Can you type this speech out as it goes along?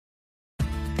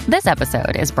This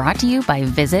episode is brought to you by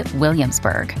Visit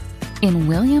Williamsburg. In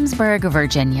Williamsburg,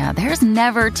 Virginia, there's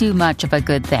never too much of a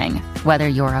good thing. Whether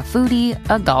you're a foodie,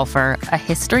 a golfer, a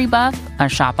history buff, a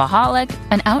shopaholic,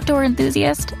 an outdoor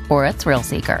enthusiast, or a thrill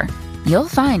seeker, you'll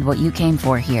find what you came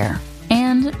for here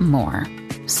and more.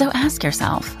 So ask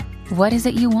yourself, what is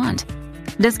it you want?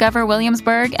 Discover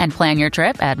Williamsburg and plan your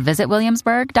trip at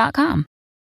visitwilliamsburg.com.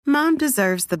 Mom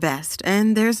deserves the best,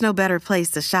 and there's no better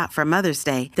place to shop for Mother's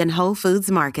Day than Whole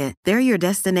Foods Market. They're your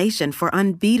destination for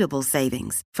unbeatable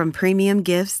savings, from premium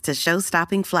gifts to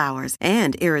show-stopping flowers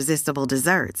and irresistible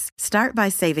desserts. Start by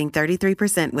saving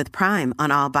 33% with Prime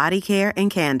on all body care and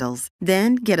candles.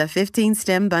 Then get a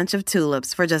 15-stem bunch of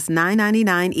tulips for just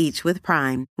 $9.99 each with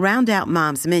Prime. Round out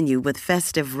Mom's menu with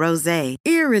festive rosé,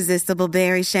 irresistible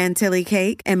berry chantilly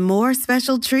cake, and more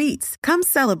special treats. Come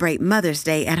celebrate Mother's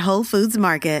Day at Whole Foods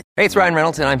Market. Hey, it's Ryan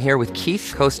Reynolds, and I'm here with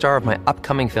Keith, co-star of my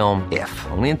upcoming film, If,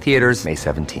 only in theaters May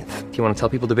 17th. Do you want to tell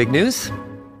people the big news?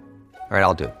 All right,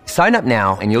 I'll do it. Sign up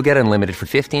now and you'll get unlimited for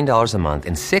 $15 a month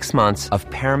and 6 months of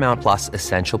Paramount Plus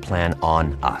Essential Plan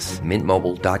on us.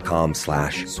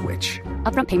 MintMobile.com/switch.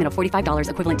 Upfront payment of $45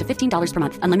 equivalent to $15 per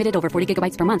month. Unlimited over 40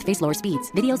 gigabytes per month. Face lower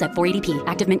speeds. Videos at 480p.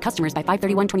 Active Mint customers by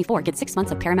 531.24 get 6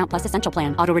 months of Paramount Plus Essential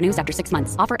Plan. Auto renews after 6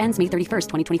 months. Offer ends May 31st,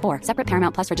 2024. Separate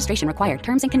Paramount Plus registration required.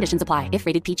 Terms and conditions apply if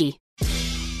rated PG.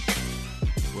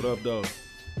 What up, though?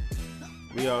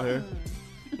 We out here.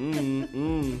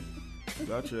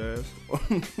 Got your ass.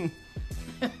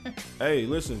 Hey,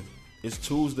 listen. It's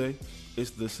Tuesday.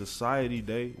 It's the Society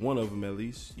Day. One of them, at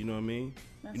least. You know what I mean?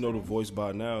 That's you know right. The voice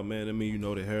by now, man. I mean, you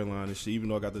know the hairline and shit. Even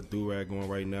though I got the do-rag going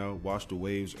right now. Watched the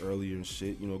waves earlier and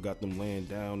shit. You know, got them laying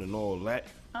down and all that.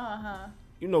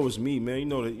 You know it's me, man. You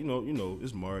know that. You know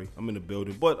it's Mari. I'm in the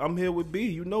building, but I'm here with B.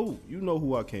 You know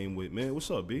who I came with, man.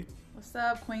 What's up, B? What's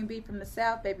up, Queen B from the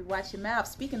South, baby? Watch your mouth.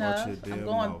 Speaking Watch of, your I'm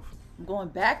mouth. going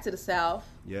back to the South.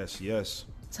 Yes.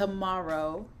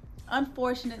 Tomorrow.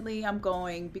 Unfortunately, I'm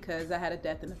going because I had a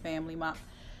death in the family. My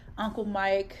Uncle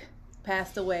Mike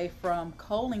passed away from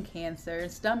colon cancer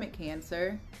and stomach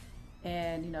cancer.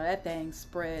 And, you know, that thing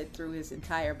spread through his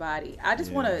entire body. I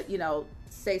just want to,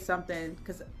 say something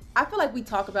because I feel like we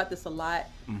talk about this a lot.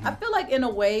 Mm-hmm. I feel like in a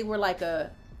way we're like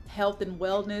a health and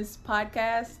wellness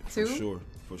podcast too.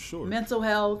 For sure. Mental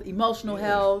health, emotional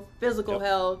health, physical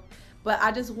health. But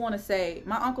I just want to say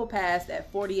my uncle passed at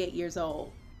 48 years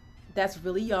old. That's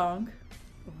really young,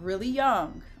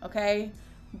 okay?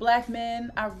 Black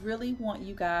men, I really want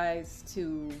you guys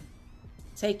to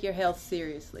take your health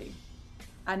seriously.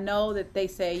 I know that they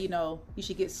say, you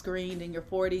should get screened in your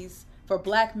 40s. For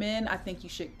black men, I think you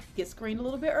should get screened a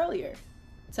little bit earlier.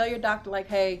 Tell your doctor, like,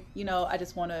 hey, I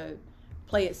just want to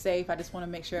play it safe. I just want to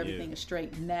make sure everything is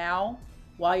straight now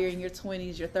while you're in your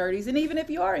 20s, your 30s, and even if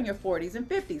you are in your 40s and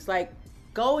 50s. Like,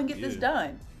 go and get this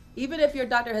done. Even if your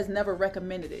doctor has never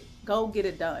recommended it, go get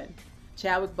it done.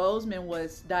 Chadwick Boseman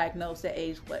was diagnosed at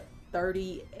age,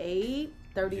 38,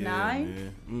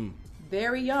 39? Yeah,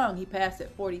 Very young. He passed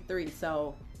at 43.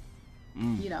 So,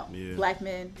 black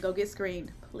men, go get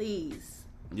screened, please.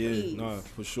 Yeah, please. Nah,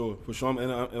 for sure.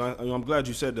 I'm glad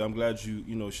you said that. I'm glad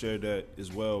you, shared that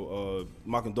as well.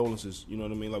 My condolences, you know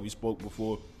what I mean? Like we spoke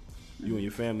before, you and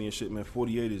your family and shit, man.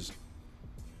 48 is...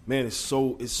 Man, it's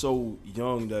so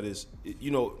young that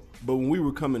but when we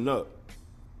were coming up,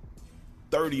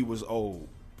 30 was old,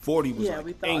 40 was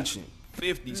ancient,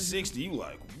 50, 60, you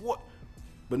like, what?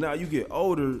 But now you get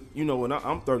older, and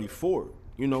I'm 34,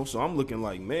 so I'm looking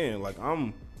like, man, like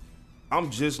I'm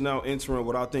just now entering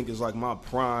what I think is like my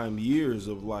prime years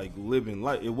of like living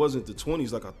life. It wasn't the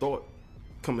 20s like I thought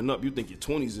coming up. You think your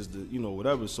 20s is the,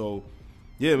 whatever, so...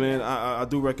 Yeah, man, I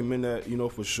do recommend that,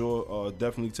 for sure.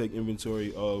 Definitely take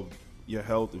inventory of your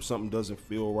health. If something doesn't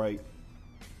feel right,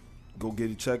 go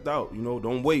get it checked out.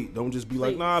 Don't wait. Don't just be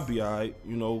like, nah, I'll be all right,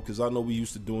 because I know we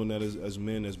used to doing that as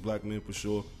men, as black men, for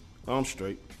sure. I'm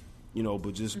straight,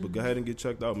 but go ahead and get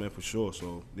checked out, man, for sure.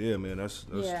 So, yeah, man, that's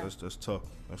tough.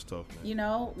 That's tough,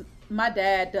 man. My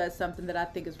dad does something that I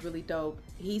think is really dope.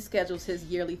 He schedules his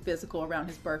yearly physical around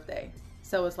his birthday.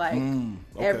 So it's like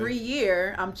every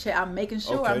year I'm making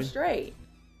sure I'm straight.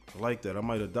 I like that. I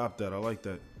might adopt that. I like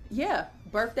that. Yeah.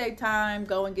 Birthday time,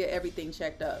 go and get everything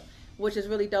checked up, which is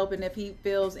really dope. And if he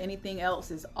feels anything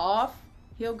else is off,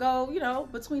 he'll go,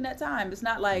 between that time. It's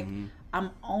not like I'm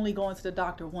only going to the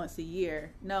doctor once a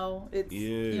year. No, it's,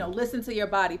 listen to your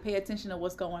body. Pay attention to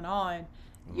what's going on.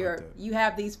 You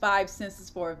have these 5 senses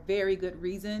for a very good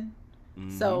reason.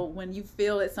 Mm-hmm. So when you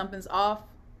feel that something's off,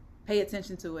 pay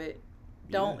attention to it.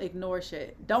 Don't ignore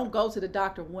shit. Don't go to the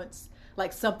doctor once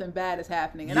like something bad is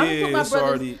happening. And I'm gonna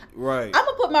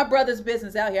put my brother's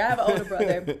business out here. I have an older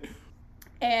brother.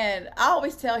 And I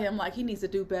always tell him, like, he needs to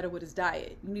do better with his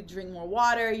diet. You need to drink more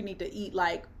water. You need to eat,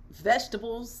 like,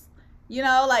 vegetables. You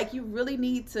know, like, you really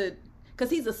need to, because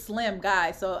he's a slim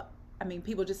guy. So, I mean,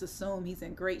 people just assume he's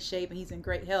in great shape and he's in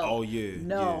great health. Oh, yeah.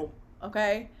 No. Yeah.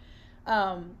 Okay?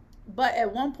 But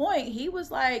at one point, he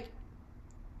was like,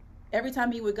 every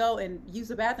time he would go and use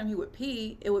the bathroom, he would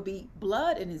pee, it would be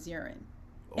blood in his urine.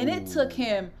 And it took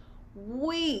him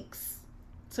weeks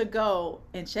to go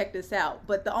and check this out.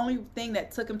 But the only thing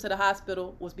that took him to the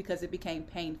hospital was because it became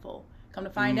painful. Come to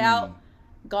find out,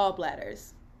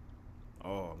 gallbladders.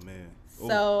 Oh, man.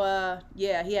 So,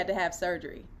 yeah, he had to have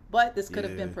surgery. But this could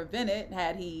have been prevented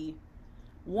had he,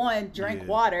 one, drank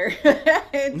water,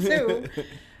 and two,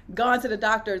 gone to the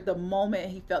doctor the moment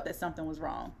he felt that something was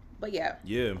wrong. But yeah.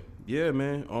 Yeah,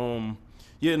 man.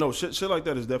 Yeah, no, shit like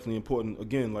that is definitely important.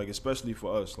 Again, like, especially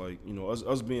for us, like, you know,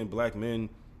 us being black men,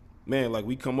 man, like,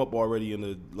 we come up already in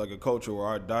a culture where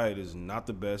our diet is not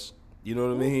the best. You know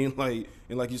what I mean? Like,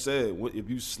 and like you said, if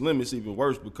you slim, it's even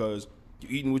worse because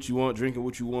you're eating what you want, drinking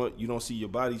what you want. You don't see your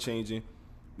body changing,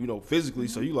 you know, physically.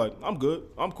 So you like, I'm good,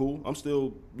 I'm cool, I'm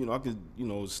still, you know, I could, you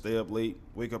know, stay up late,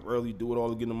 wake up early, do it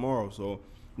all again tomorrow. So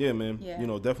yeah, man, you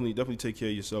know, definitely take care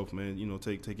of yourself, man. You know,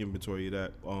 take inventory of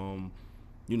that.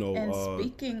 You know, and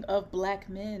speaking of black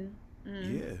men,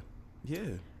 yeah.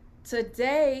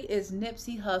 Today is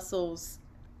Nipsey Hussle's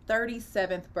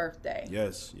 37th birthday.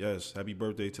 Yes. Happy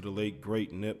birthday to the late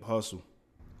great Nip Hussle.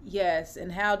 Yes,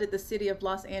 and how did the city of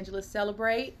Los Angeles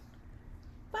celebrate?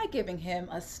 By giving him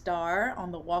a star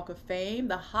on the Walk of Fame,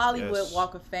 the Hollywood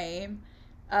Walk of Fame.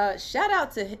 Shout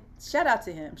out to him. Shout out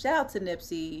to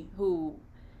Nipsey, who,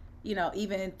 you know,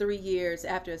 even in 3 years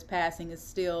after his passing, is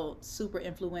still super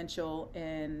influential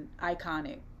and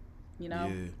iconic. You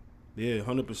know. Yeah,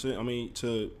 100%. I mean,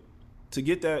 to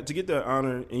get that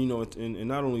honor, and you know, and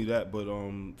not only that, but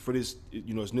for this,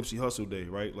 you know, it's Nipsey Hussle Day,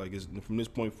 right? Like, it's from this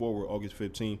point forward, August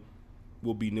 15th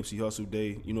will be Nipsey Hussle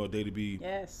Day. You know, a day to be,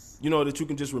 you know, that you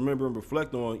can just remember and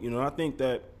reflect on. You know, I think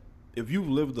that if you've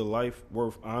lived a life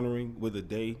worth honoring with a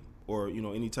day or, you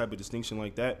know, any type of distinction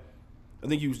like that, I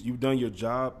think you've done your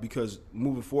job, because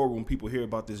moving forward, when people hear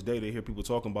about this day, they hear people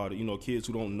talking about it. You know, kids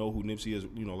who don't know who Nipsey is,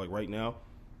 you know, like right now,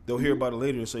 they'll hear about it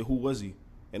later and say, who was he?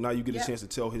 And now you get a chance to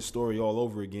tell his story all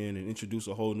over again and introduce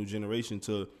a whole new generation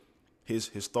to his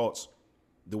thoughts,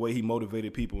 the way he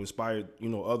motivated people, inspired, you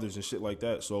know, others and shit like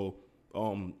that. So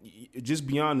just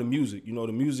beyond the music, you know,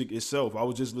 the music itself, I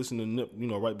was just listening to Nip, you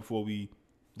know, right before we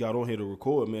got on here to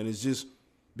record, man. It's just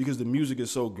because the music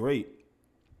is so great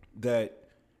that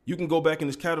you can go back in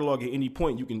his catalog at any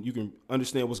point. You can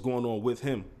understand what's going on with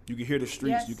him. You can hear the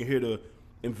streets. You can hear the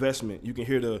investment. You can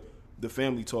hear the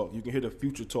family talk. You can hear the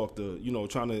future talk, the, you know,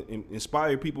 trying to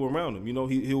inspire people around him. You know,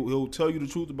 he'll tell you the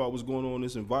truth about what's going on in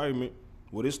this environment,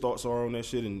 what his thoughts are on that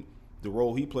shit and the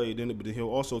role he played in it, but then he'll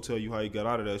also tell you how he got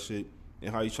out of that shit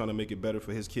and how he's trying to make it better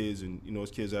for his kids and, you know,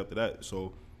 his kids after that.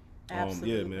 So,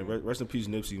 yeah, man, rest in peace,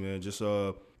 Nipsey, man. Just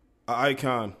an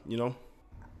icon, you know.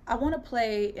 I want to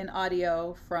play an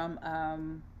audio from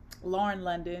Lauren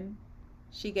London.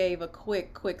 She gave a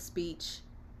quick speech.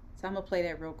 So I'm going to play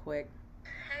that real quick.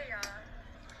 Hey, y'all.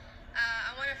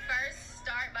 I want to first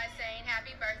start by saying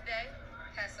happy birthday,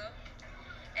 Hussle.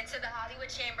 And to the Hollywood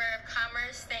Chamber of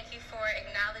Commerce, thank you for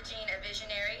acknowledging a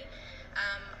visionary.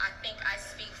 I think I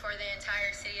speak for the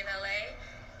entire city of LA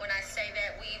when I say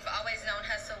that we've always known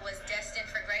Hussle was destined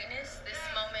for greatness. This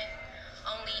moment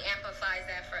only amplifies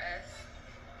that for us.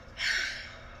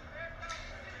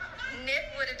 Nip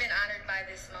would have been honored by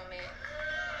this moment.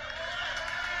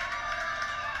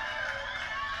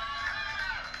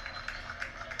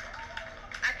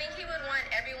 I think he would want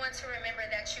everyone to remember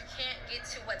that you can't get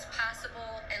to what's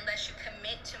possible unless you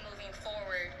commit to moving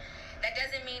forward. That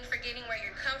doesn't mean forgetting where you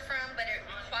come from, but it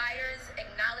requires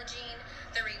acknowledging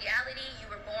the reality you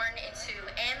were born into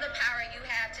and the power you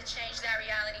have to change that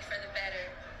reality for the better.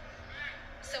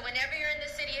 So whenever you're in the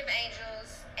City of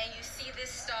Angels and you see this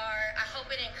star, I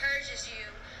hope it encourages you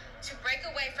to break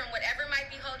away from whatever might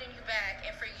be holding you back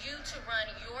and for you to run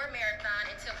your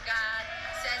marathon until God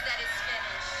says that it's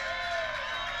finished.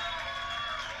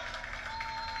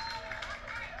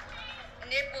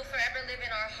 Nip will forever live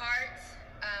in our hearts.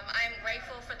 I am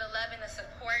grateful for the love and the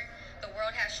support the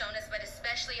world has shown us, but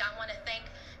especially I want to thank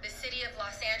the city of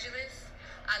Los Angeles.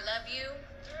 I love you,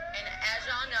 and as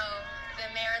y'all know, the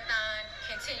marathon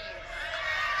continues.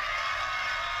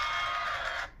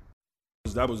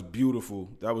 That was beautiful.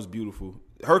 That was beautiful.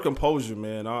 Her composure,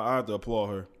 man, I have to applaud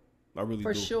her. I really do.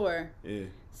 For sure. Yeah.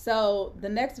 So the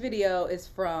next video is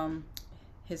from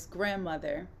his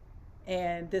grandmother,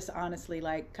 and this honestly,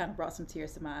 like, kind of brought some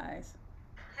tears to my eyes.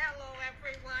 Hello,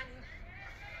 everyone.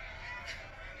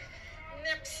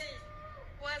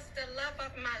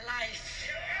 love of my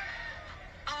life.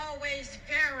 Always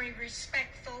very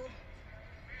respectful.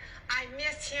 I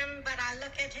miss him, but I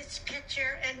look at his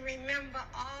picture and remember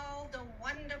all the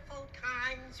wonderful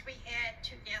times we had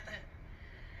together.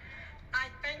 I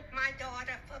thank my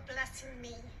daughter for blessing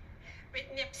me with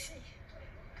Nipsey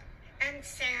and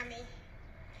Sammy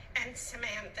and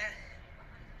Samantha.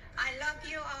 I love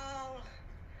you all.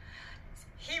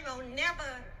 He will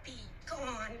never be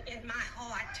gone in my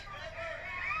heart.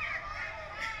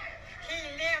 He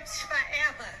lives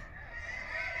forever.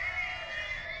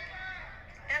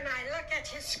 And I look at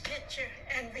his picture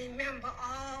and remember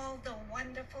all the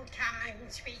wonderful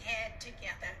times we had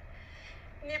together.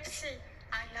 Nipsey,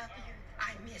 I love you.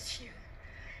 I miss you.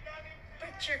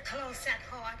 But you're close at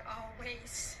heart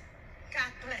always.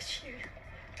 God bless you.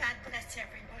 God bless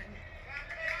everyone.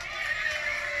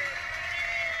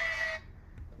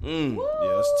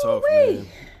 Yeah, that's tough, man.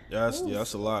 Yeah,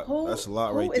 that's a lot. That's a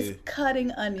lot right there. Who is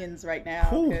cutting onions right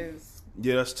now?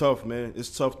 Yeah, that's tough, man.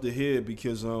 It's tough to hear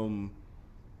because, you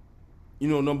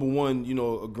know, number one, you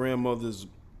know, a grandmother's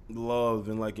love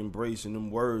and like embracing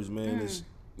them words, man, is,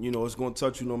 you know, it's going to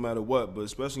touch you no matter what. But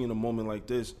especially in a moment like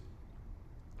this,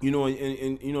 you know,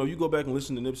 and you know, you go back and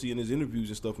listen to Nipsey in his interviews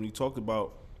and stuff, and he talked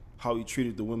about how he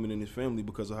treated the women in his family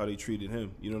because of how they treated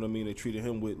him. You know what I mean? They treated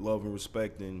him with love and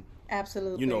respect and,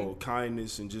 absolutely, you know,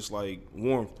 kindness and just like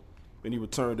warmth. And he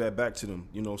returned that back to them,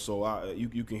 you know. So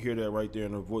you can hear that right there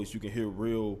in her voice. You can hear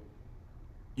real,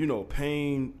 you know,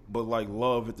 pain, but like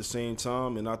love at the same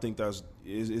time. And I think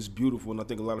it's beautiful. And I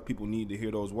think a lot of people need to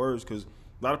hear those words because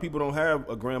a lot of people don't have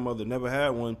a grandmother, never had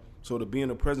one. So to be in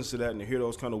the presence of that and to hear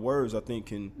those kind of words, I think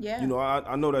can, you know,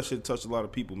 I know that shit touched a lot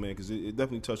of people, man, because it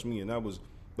definitely touched me. And that was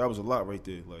a lot right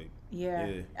there. Like,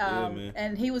 yeah, man.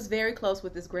 And he was very close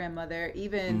with his grandmother.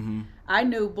 Even I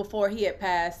knew before he had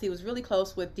passed, he was really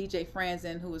close with DJ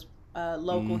Franzen, who was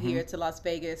local here to Las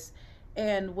Vegas.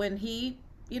 And when he,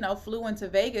 you know, flew into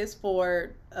Vegas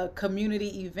for a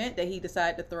community event that he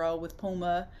decided to throw with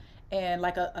Puma and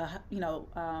like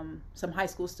some high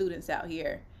school students out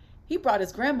here, he brought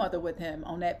his grandmother with him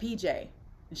on that PJ.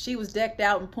 And she was decked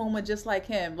out in Puma just like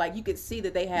him. Like, you could see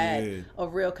that they had a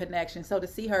real connection. So to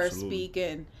see her speak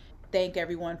and thank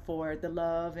everyone for the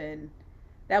love, and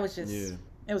that was just,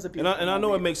 it was a beautiful And I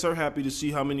know it makes her happy to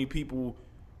see how many people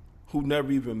who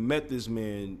never even met this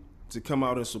man to come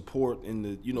out and support, and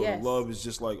the, you know, the love is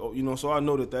just like, oh, you know, so I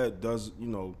know that does, you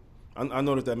know, I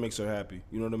know that makes her happy.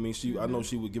 You know what I mean? I know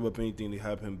she would give up anything to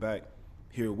have him back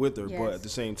here with her, but at the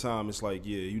same time, it's like,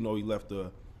 you know, he left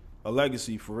a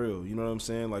legacy for real. You know what I'm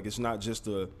saying? Like, it's not just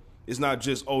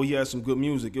oh, he has some good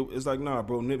music. It's like, nah,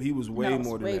 bro, Nip, he was way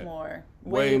more than that.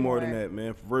 Way more than that,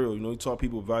 man, for real. You know, he taught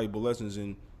people valuable lessons,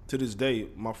 and to this day,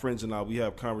 my friends and I, we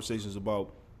have conversations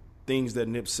about things that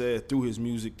Nip said through his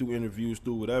music, through interviews,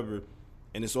 through whatever,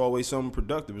 and it's always something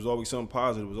productive. It's always something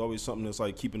positive. It's always something that's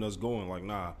like keeping us going. Like,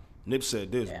 nah, Nip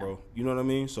said this, bro. You know what I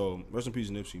mean? So rest in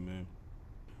peace, Nipsey, man.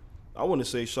 I want to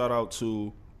say shout out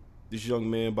to this young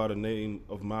man by the name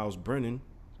of Miles Brennan,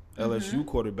 LSU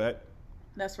quarterback.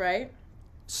 That's right.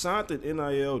 Signed an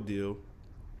NIL deal,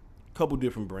 couple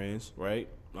different brands, right?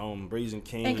 Raising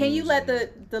Cane's. And can you let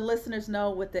the listeners know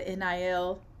what the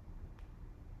NIL?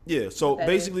 Yeah, so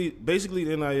basically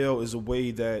the NIL is a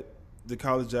way that the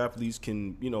college athletes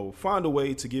can, you know, find a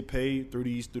way to get paid through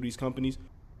these companies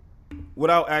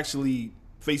without actually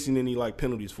facing any like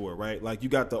penalties for it, right? Like, you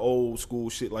got the old school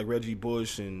shit like Reggie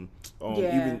Bush and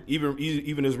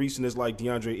even as recent as like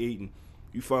DeAndre Ayton.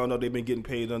 You found out they've been getting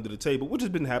paid under the table, which has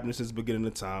been happening since the beginning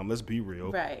of time. Let's be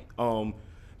real, right?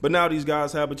 But now these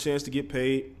guys have a chance to get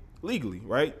paid legally,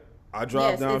 right? I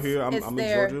drive down here. I'm in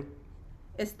Georgia.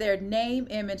 It's their name,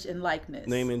 image, and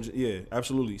likeness.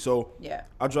 Absolutely. So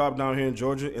I drive down here in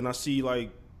Georgia and I see like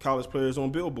college players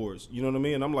on billboards. You know what I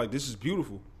mean? And I'm like, this is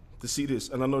beautiful to see this,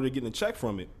 and I know they're getting a check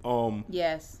from it.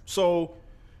 Yes. So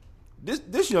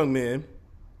this young man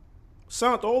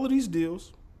signed all of these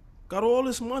deals, got all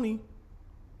this money,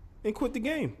 and quit the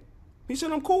game. He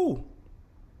said, I'm cool.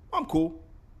 I'm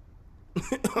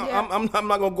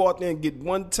not gonna go out there and get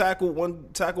one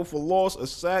tackle for loss, a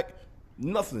sack,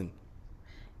 nothing.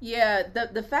 Yeah,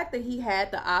 the fact that he had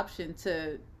the option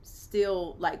to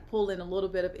still like pull in a little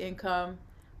bit of income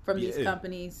from these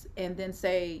companies and then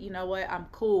say, you know what, I'm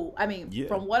cool. I mean,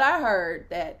 from what I heard,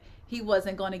 that he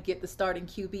wasn't going to get the starting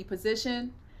QB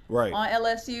position on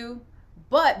LSU,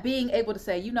 but being able to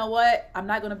say, you know what, I'm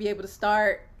not going to be able to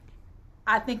start.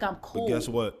 I think I'm cool. But guess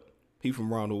what? He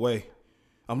from round the way.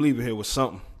 I'm leaving here with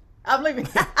something. I'm leaving.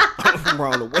 I'm from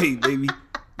round the way, baby.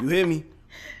 You hear me?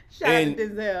 Shout out to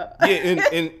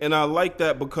Denzel. And I like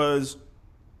that because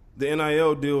the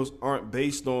NIL deals aren't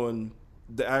based on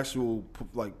the actual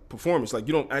performance. Like,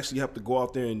 you don't actually have to go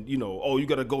out there and, you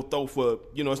got to go throw for,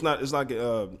 it's like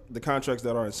the contracts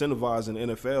that are incentivized in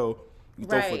the NFL. You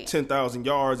throw for 10,000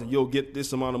 yards and you'll get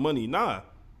this amount of money. Nah,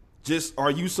 just are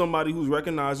you somebody who's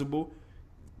recognizable?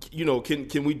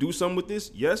 Can we do something with this?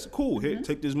 Yes, cool. Here,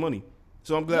 take this money.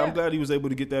 So I'm glad he was able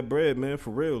to get that bread, man, for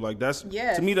real. Like,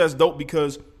 to me, that's dope,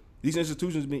 because these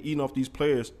institutions have been eating off these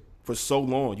players for so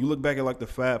long. You look back at like the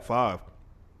Fab Five.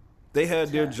 They had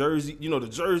their jersey, the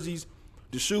jerseys,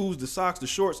 the shoes, the socks, the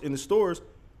shorts in the stores,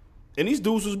 and these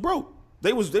dudes was broke.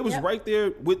 They was right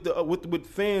there with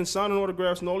fans signing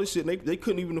autographs and all this shit. And they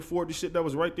couldn't even afford the shit that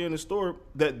was right there in the store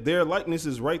that their likeness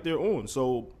is right there on.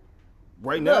 So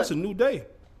now it's a new day.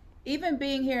 Even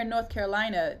being here in North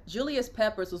Carolina, Julius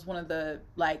Peppers was one of the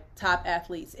top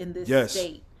athletes in this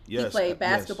state. Yes, he played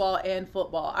basketball and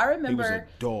football. I remember he was a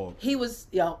dog. He was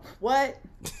what?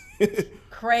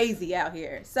 Crazy out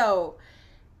here. So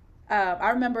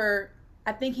I remember,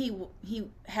 I think he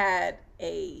had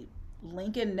a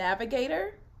Lincoln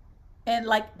Navigator, and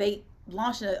they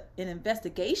launched an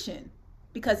investigation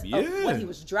because of what he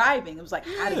was driving. It was like,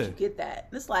 how did you get that?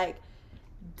 And it's like,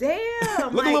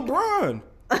 damn. Look at LeBron.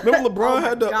 Remember LeBron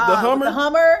had the Hummer? The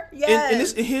Hummer,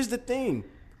 yes. And here's the thing.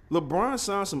 LeBron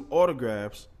signed some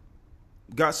autographs,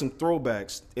 got some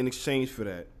throwbacks in exchange for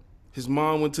that. His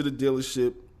mom went to the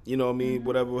dealership,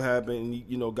 whatever happened,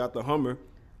 and, got the Hummer.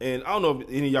 And I don't know if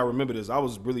any of y'all remember this. I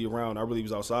was really around. I really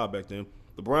was outside back then.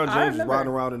 LeBron James was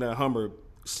riding around in that Hummer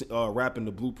rapping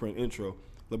the Blueprint intro.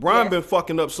 LeBron been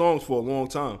fucking up songs for a long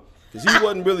time because he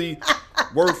wasn't really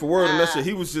word for word on that shit.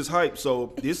 He was just hype.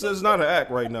 So this is not an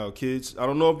act right now, kids. I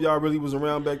don't know if y'all really was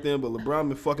around back then, but LeBron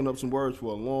been fucking up some words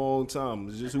for a long time.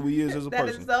 It's just who he is as a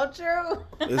person. That is so true.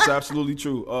 It's absolutely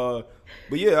true.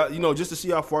 But yeah, just to see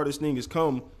how far this thing has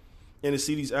come and to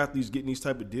see these athletes getting these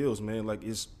type of deals, man,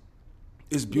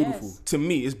 it's beautiful. Yes. To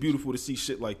me, it's beautiful to see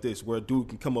shit like this where a dude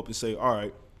can come up and say, all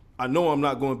right, I know I'm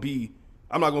not going to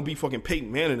be fucking Peyton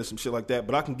Manning or some shit like that,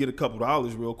 but I can get a couple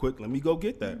dollars real quick. Let me go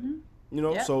get that.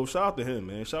 So shout out to him,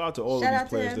 man. Shout out to all of these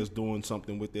players that's doing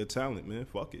something with their talent, man.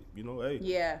 Fuck it. Hey.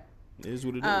 Yeah. It is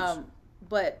what it is.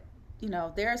 But,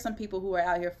 there are some people who are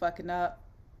out here fucking up.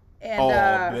 And,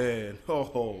 man.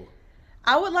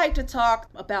 I would like to talk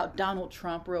about Donald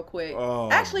Trump real quick.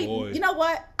 Actually, boy. You know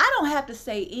what? I don't have to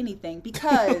say anything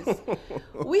because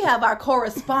we have our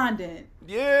correspondent.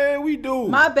 Yeah, we do.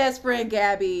 My best friend,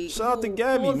 Gabby. Shout out to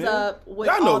Gabby, man.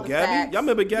 Y'all know Gabby. Facts. Y'all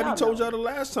remember Gabby told y'all the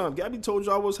last time. Gabby told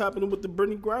y'all what's happening with the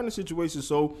Brittany Griner situation.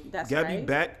 So that's Gabby right.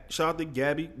 back. Shout out to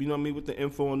Gabby, with the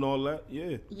info and all that.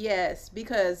 Yeah. Yes,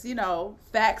 because,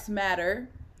 facts matter.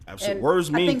 Absolutely. And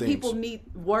words mean things. I think people need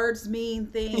words mean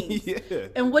things. Yeah.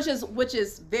 And which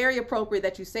is very appropriate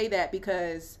that you say that,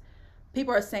 because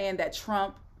people are saying that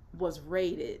Trump was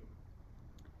raided.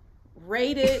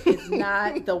 Raided is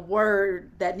not the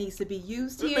word that needs to be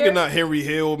used this here. Nigga not Henry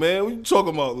Hill, man. What you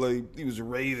talking about? He was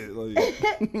raided.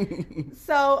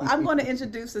 So I'm going to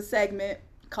introduce a segment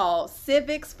called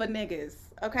Civics for Niggas.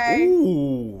 Okay?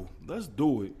 Ooh, let's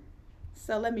do it.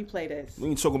 So let me play this. We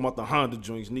ain't talking about the Honda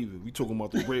joints neither. We talking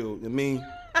about the real.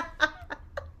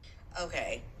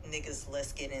 Okay, niggas,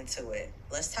 let's get into it.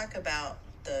 Let's talk about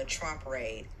the Trump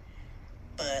raid.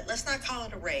 But let's not call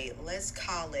it a raid. Let's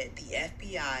call it the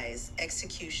FBI's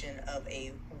execution of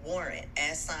a warrant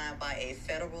as signed by a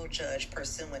federal judge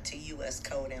pursuant to U.S.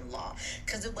 code and law.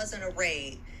 Because it wasn't a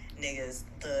raid, niggas.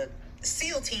 The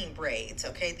SEAL team raids,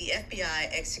 okay? The FBI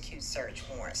executes search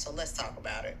warrants. So let's talk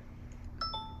about it.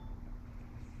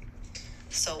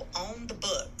 So on the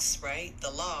books, right,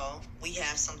 the law, we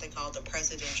have something called the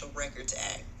Presidential Records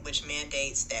Act, which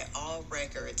mandates that all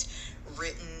records,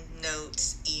 written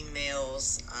notes,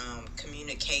 emails,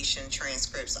 communication,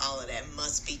 transcripts, all of that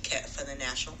must be kept for the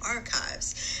National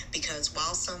Archives. Because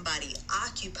while somebody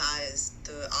occupies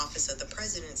the office of the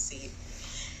presidency,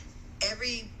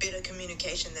 every bit of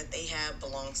communication that they have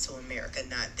belongs to America,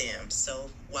 not them.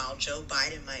 So while Joe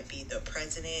Biden might be the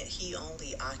president, he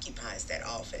only occupies that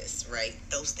office, right?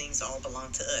 Those things all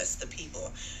belong to us, the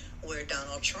people. Where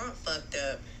Donald Trump fucked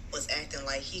up was acting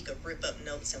like he could rip up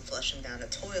notes and flush them down the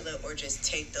toilet or just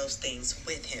take those things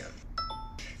with him.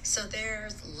 So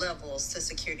there's levels to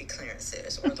security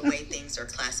clearances or the way things are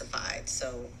classified.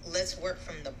 So let's work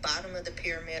from the bottom of the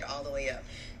pyramid all the way up.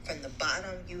 From the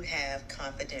bottom, you have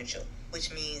confidential,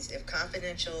 which means if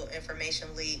confidential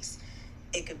information leaks,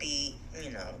 it could be,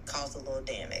 cause a little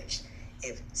damage.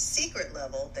 If secret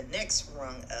level, the next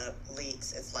rung up,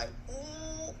 leaks, it's like,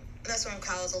 ooh, that's going to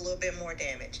cause a little bit more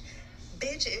damage.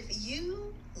 Bitch, if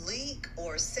you leak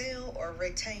or sell or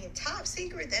retain top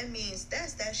secret, that means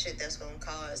that's that shit that's going to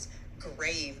cause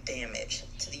grave damage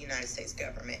to the United States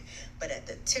government. But at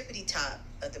the tippity top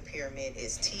of the pyramid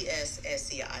is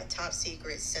TSSCI, top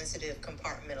secret, sensitive,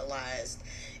 compartmentalized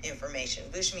information,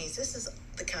 which means this is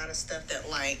the kind of stuff that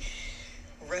like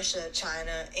Russia,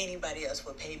 China, anybody else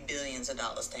would pay billions of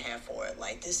dollars to have for it.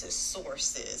 Like, this is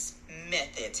sources,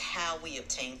 methods, how we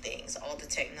obtain things, all the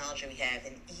technology we have,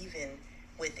 and even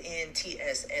within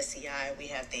TSSCI, we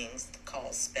have things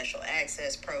called special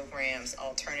access programs,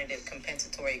 alternative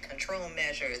compensatory control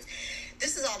measures.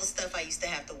 This is all the stuff I used to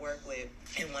have to work with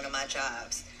in one of my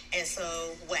jobs. And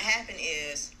so what happened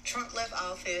is Trump left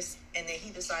office, and then he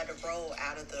decided to roll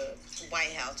out of the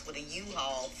White House with a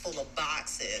U-Haul full of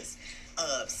boxes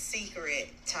of secret,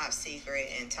 top secret,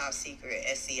 and top secret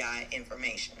SCI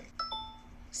information.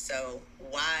 So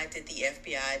why did the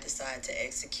FBI decide to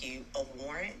execute a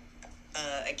warrant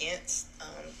against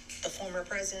the former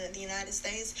president of the United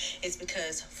States? It's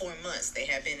because for months they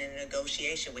have been in a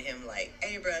negotiation with him like,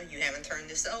 hey, bro, you haven't turned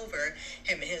this over.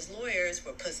 Him and his lawyers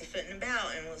were pussyfooting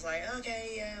about and was like,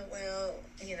 okay, yeah, well,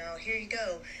 you know, here you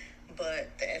go. But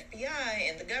the FBI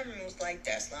and the government was like,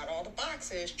 that's not all the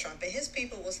boxes. Trump and his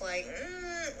people was like,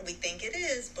 we think it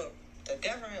is. But the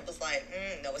government was like,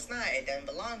 no, it's not. It doesn't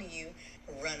belong to you.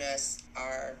 Run us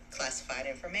our classified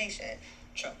information.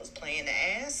 Trump was playing the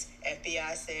ass.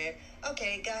 FBI said,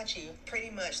 okay, got you. Pretty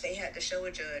much they had to show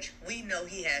a judge, we know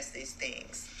he has these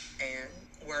things. And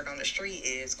word on the street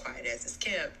is, quiet as it's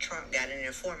kept, Trump got an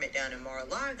informant down in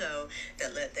Mar-a-Lago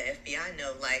that let the FBI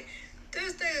know, like,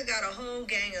 this nigga got a whole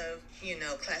gang of, you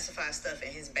know, classified stuff in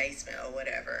his basement or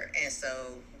whatever. And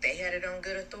so they had it on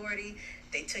good authority.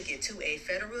 They took it to a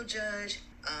federal judge,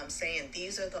 saying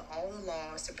these are all the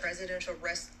laws, the Presidential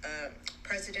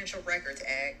Records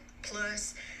Act,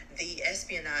 plus the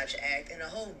Espionage Act, and a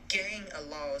whole gang of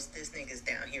laws this nigga's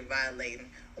down here violating.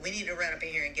 We need to run up in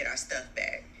here and get our stuff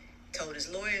back. Told his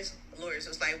lawyers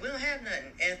was like, we don't have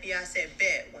nothing. FBI said,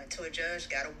 bet. Went to a judge,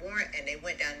 got a warrant, and they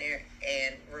went down there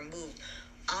and removed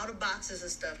all the boxes of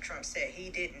stuff Trump said he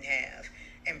didn't have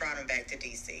and brought them back to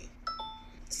D.C.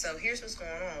 So here's what's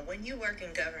going on. When you work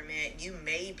in government, you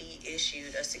may be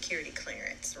issued a security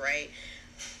clearance, right?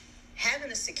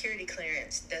 Having a security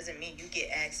clearance doesn't mean you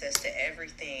get access to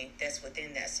everything that's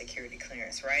within that security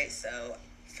clearance, right? So,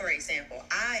 for example,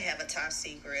 I have a top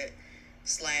secret /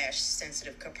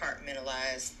 sensitive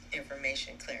compartmentalized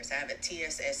information clearance. I have a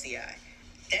TSSCI.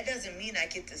 That doesn't mean I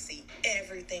get to see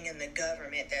everything in the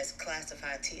government that's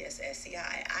classified TSSCI.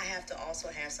 I have to also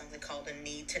have something called a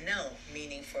need to know,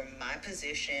 meaning for my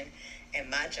position and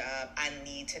my job, I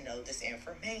need to know this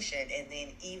information. And then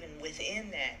even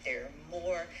within that, there are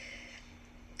more,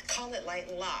 call it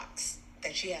like locks,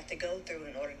 that you have to go through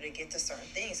in order to get to certain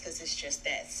things, because it's just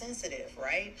that sensitive,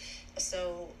 right?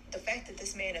 So the fact that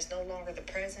this man is no longer the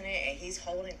president and he's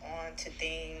holding on to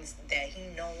things that he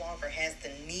no longer has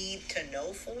the need to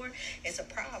know for is a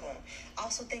problem.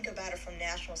 Also think about it from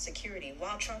national security.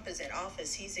 While Trump is in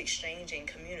office, he's exchanging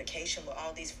communication with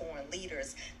all these foreign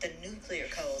leaders, the nuclear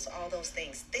codes, all those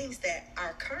things that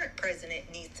our current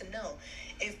president needs to know.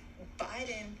 If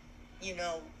Biden, you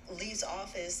know, leaves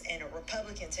office and a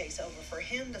Republican takes over for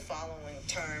him the following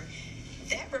term,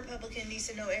 that Republican needs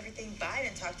to know everything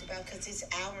Biden talked about because it's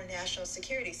our national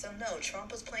security. So no,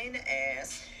 Trump was playing the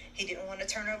ass. He didn't want to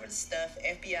turn over the stuff.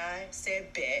 FBI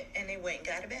said bet, and they went and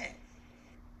got it back.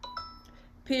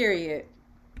 Period.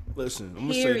 Listen, I'm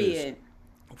going to say this.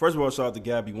 First of all, shout out to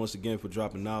Gabby once again for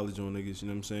dropping knowledge on niggas, you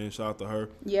know what I'm saying? Shout out to her.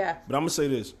 Yeah. But I'm going to say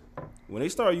this. When they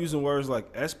start using words like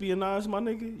espionage, my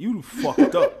nigga, you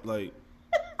fucked up. Like,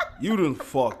 you done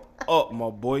fucked up, my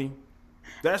boy.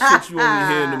 That shit you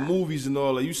only hear in the movies and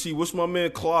all that. You see, what's my man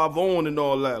Clive Owen and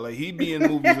all that? Like, he be in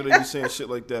movies where they be saying shit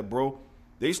like that, bro.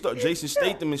 They start Jason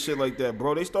Statham and shit like that,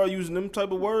 bro. They start using them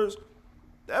type of words.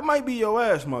 That might be your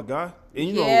ass, my guy. And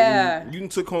you know, you done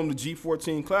took home the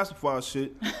G14 classified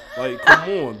shit. Like, come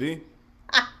on, B.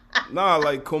 Nah,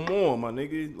 like, come on, my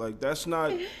nigga. Like, that's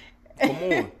not, come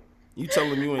on. You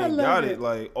telling me you ain't got it.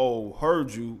 Like, oh,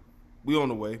 heard you. We on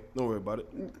the way. Don't worry about it.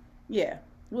 Yeah,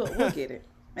 we'll get it.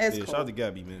 That's cool. Shout out to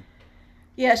Gabby, man.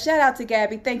 Yeah, shout out to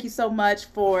Gabby. Thank you so much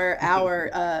for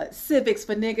our civics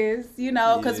for niggas, you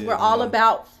know, because we're all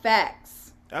about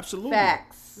facts. Absolutely.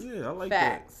 Facts. Yeah, I like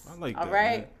facts. that. I like all that.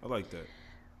 Right? Man. I like that.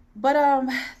 But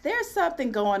there's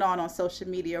something going on social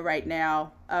media right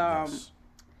now. Yes.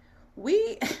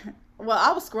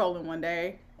 I was scrolling one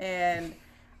day and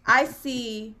I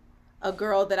see a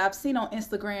girl that I've seen on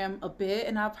Instagram a bit,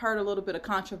 and I've heard a little bit of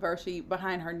controversy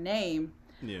behind her name.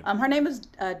 Yeah. Her name is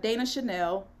Dana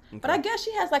Chanel, but I guess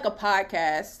she has like a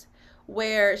podcast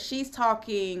where she's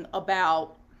talking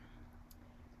about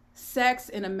sex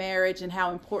in a marriage and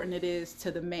how important it is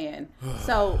to the man.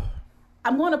 So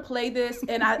I'm going to play this,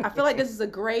 and I feel like this is a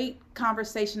great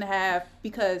conversation to have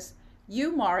because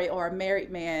you, Mari, are a married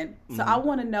man. So I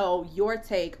want to know your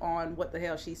take on what the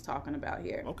hell she's talking about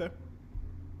here. Okay.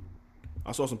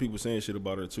 I saw some people saying shit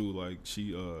about her too. Like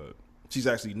she's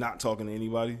actually not talking to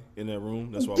anybody in that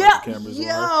room. That's why the cameras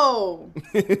on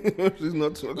her. She's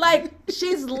not talking. Like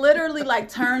she's literally like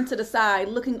turned to the side,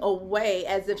 looking away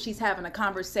as if she's having a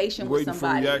conversation with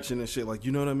somebody. Waiting for reaction and shit. Like,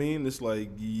 you know what I mean? It's like,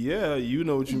 yeah, you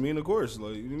know what you mean, of course.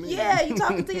 Like, you mean? Yeah, you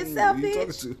talking to yourself, Who you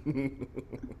bitch. talking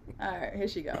to? All right, here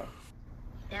she go.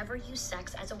 Never use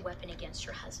sex as a weapon against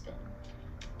your husband.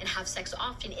 And have sex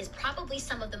often is probably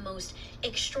some of the most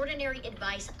extraordinary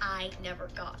advice I never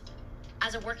got.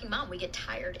 As a working mom, we get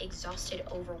tired, exhausted,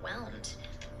 overwhelmed.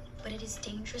 But it is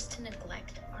dangerous to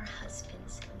neglect our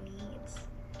husband's needs.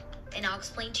 And I'll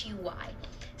explain to you why.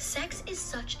 Sex is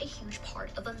such a huge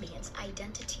part of a man's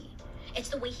identity. It's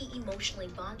the way he emotionally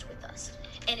bonds with us.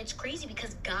 And it's crazy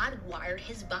because God wired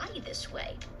his body this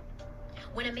way.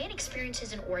 When a man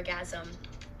experiences an orgasm,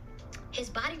 his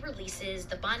body releases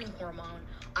the bonding hormone,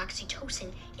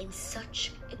 oxytocin, in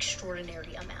such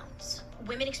extraordinary amounts.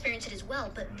 Women experience it as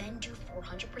well, but men do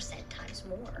 400% times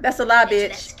more. That's a lot, bitch. So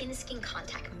that skin-to-skin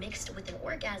contact mixed with an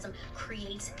orgasm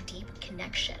creates deep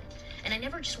connection. And I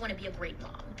never just want to be a great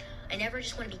mom. I never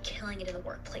just want to be killing it in the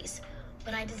workplace.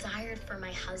 But I desired for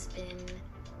my husband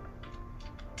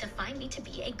to find me to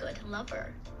be a good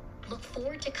lover. Look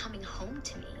forward to coming home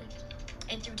to me.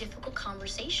 And through difficult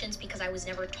conversations, because I was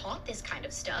never taught this kind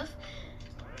of stuff,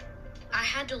 I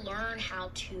had to learn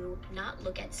how to not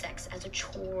look at sex as a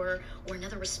chore or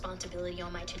another responsibility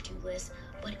on my to-do list,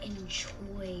 but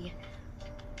enjoy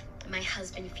my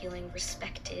husband feeling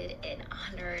respected and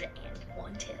honored and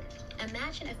wanted.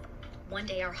 Imagine if one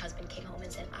day our husband came home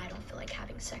and said, I don't feel like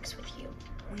having sex with you.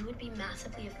 We would be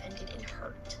massively offended and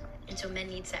hurt. And so men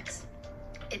need sex.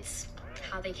 It's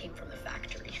how they came from the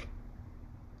factory.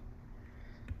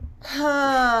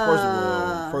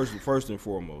 First and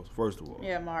foremost.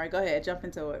 Yeah, Mari, go ahead, jump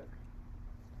into it.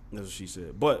 That's what she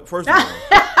said. But first of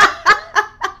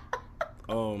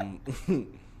all,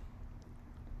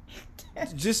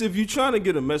 just if you're trying to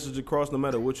get a message across, no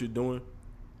matter what you're doing,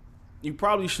 you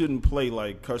probably shouldn't play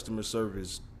like customer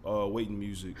service waiting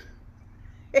music.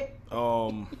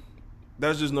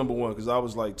 That's just number one, because I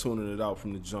was like tuning it out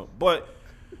from the jump. But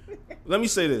let me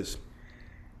say this.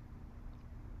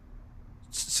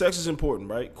 Sex is important,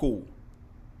 right? Cool.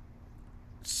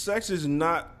 Sex is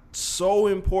not so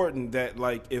important that,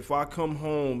 like, if I come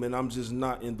home and I'm just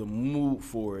not in the mood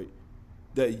for it,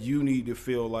 that you need to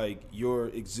feel like your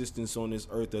existence on this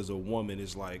earth as a woman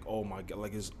is like, oh my God,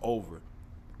 like it's over.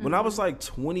 When I was like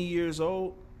 20 years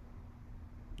old,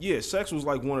 yeah, sex was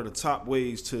like one of the top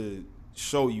ways to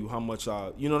show you how much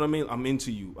you know what I mean? I'm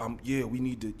into you. We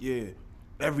need to,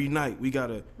 every night we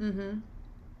gotta.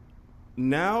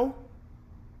 Now,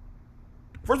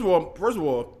 First of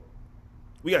all,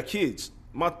 we got kids.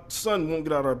 My son won't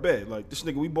get out of our bed. Like, this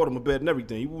nigga, we bought him a bed and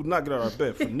everything. He will not get out of our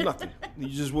bed for nothing. He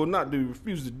just will not do. He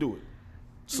refuse to do it.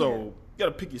 So, you got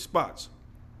to pick your spots.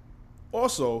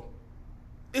 Also,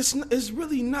 it's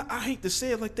really not, I hate to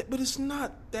say it like that, but it's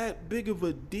not that big of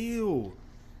a deal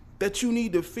that you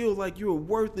need to feel like you're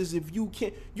worthless if you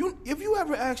can't. If you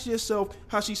ever ask yourself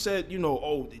how she said, they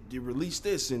release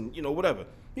this and, whatever.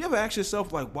 You ever ask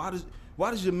yourself, like, why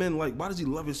does your man why does he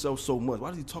love himself so much? Why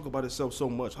does he talk about himself so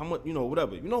much? How much,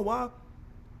 whatever. You know why?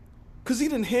 Because he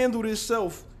done handled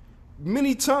himself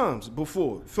many times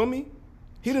before. Feel me?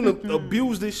 He done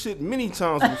abused this shit many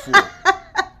times before.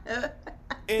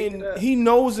 And he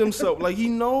knows himself. Like, he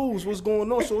knows what's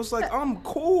going on. So it's like, I'm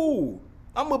cool.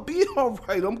 I'm going to be all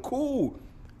right. I'm cool.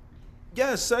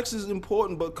 Yeah, sex is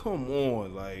important, but come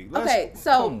on.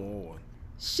 Come on.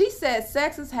 She said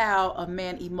sex is how a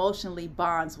man emotionally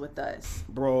bonds with us.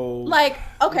 Bro. Like,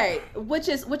 okay, which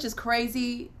is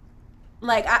crazy.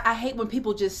 Like, I hate when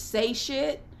people just say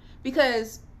shit,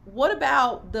 because what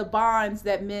about the bonds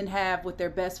that men have with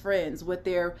their best friends, with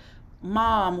their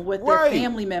mom, with their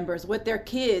family members, with their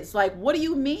kids? Like, what do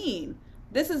you mean?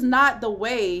 This is not the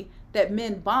way that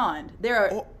men bond.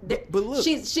 But look,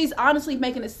 she's honestly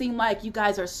making it seem like you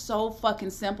guys are so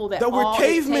fucking simple that we're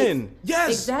cavemen. Yes,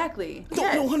 exactly.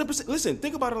 No, 100%. Listen,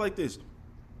 think about it like this: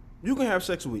 you can have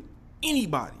sex with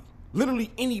anybody,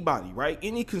 literally anybody, right?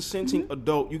 Any consenting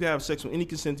adult, you can have sex with any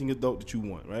consenting adult that you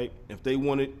want, right? If they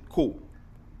want it, cool.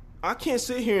 I can't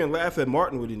sit here and laugh at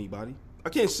Martin with anybody. I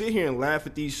can't sit here and laugh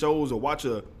at these shows or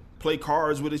play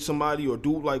cards with somebody or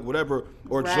do like whatever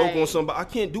or joke on somebody. I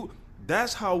can't do.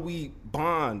 That's how we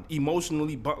bond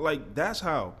emotionally. Like, that's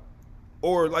how.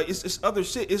 or like it's other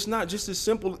shit. It's not just as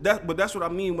simple that. But that's what I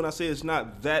mean when I say it's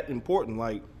not that important.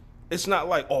 Like it's not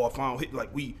like, oh, if I don't hit,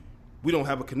 like we don't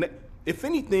have a connect. If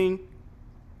anything,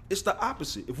 it's the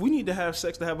opposite. If we need to have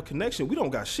sex to have a connection, we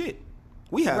don't got shit.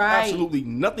 We have absolutely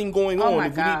nothing going on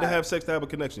if we need to have sex to have a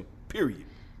connection. Period.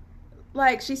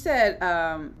 Like she said,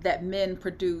 that men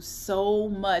produce so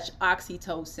much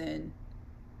oxytocin,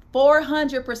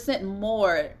 400%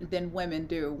 more than women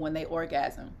do when they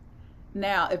orgasm.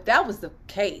 Now, if that was the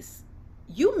case,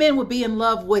 you men would be in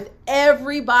love with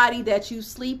everybody that you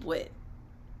sleep with.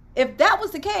 If that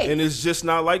was the case. And it's just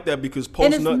not like that because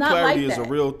post-nut clarity is a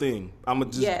real thing. I'm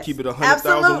going to just keep it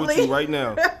 100,000 with you right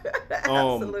now.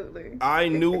 Absolutely. I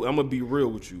knew, I'm going to be real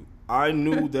with you. I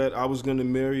knew that I was going to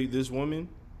marry this woman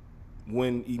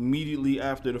when immediately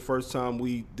after the first time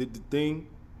we did the thing,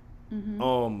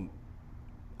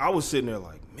 I was sitting there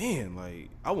like, man, like,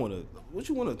 what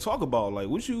you want to talk about? Like,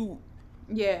 what's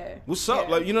up?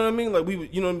 Like, you know what I mean? Like,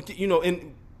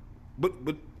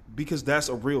 but because that's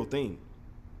a real thing.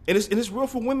 And it's real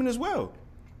for women as well.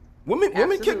 Women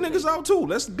kick niggas out too.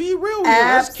 Let's be real here.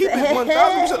 Let's keep it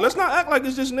 1,000%. Let's not act like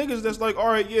it's just niggas that's like, all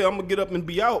right, yeah, I'm gonna get up and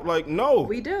be out. Like, no,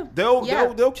 we do.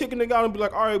 They'll kick a nigga out and be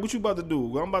like, all right, what you about to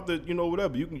do? I'm about to,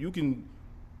 whatever. You can,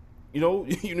 you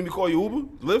need me to call you Uber,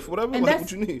 Lyft, whatever. And like,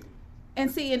 what you need. And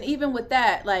see, and even with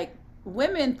that, like,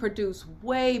 women produce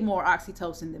way more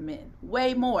oxytocin than men,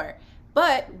 way more.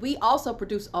 But we also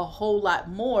produce a whole lot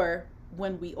more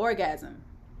when we orgasm.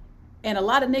 And a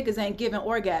lot of niggas ain't giving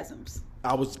orgasms.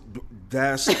 I was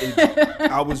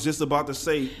just about to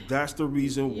say, that's the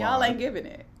reason why. Y'all ain't giving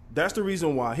it. That's the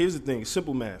reason why. Here's the thing,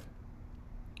 simple math.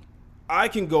 I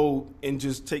can go and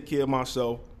just take care of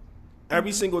myself.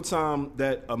 Every single time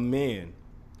that a man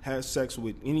has sex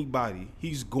with anybody,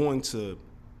 he's going to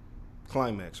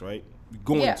climax, right?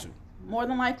 Going to. More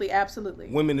than likely, absolutely.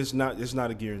 Women, it's not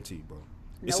a guarantee, bro. Nope.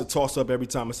 It's a toss-up every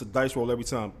time. It's a dice roll every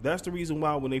time. That's the reason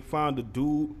why when they find a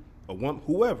dude, a woman,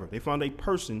 whoever, they find a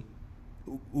person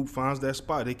who finds that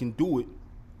spot, they can do it.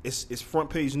 It's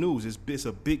front page news. It's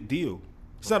a big deal.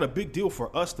 It's not a big deal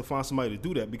for us to find somebody to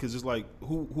do that because it's like,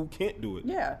 who can't do it?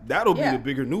 Yeah. That'll be the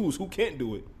bigger news. Who can't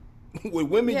do it? With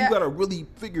women, you gotta really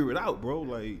figure it out, bro.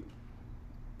 Like,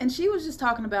 and she was just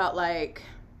talking about like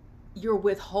you're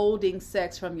withholding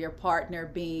sex from your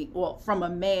partner from a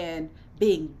man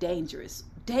being dangerous.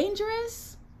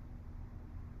 Dangerous?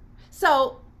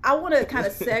 So I want to kind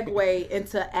of segue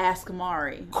into Ask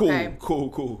Mari.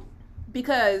 Cool.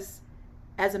 Because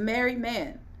as a married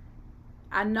man,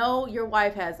 I know your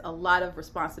wife has a lot of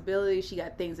responsibilities. She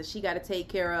got things that she got to take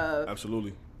care of.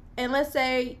 Absolutely. And let's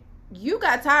say you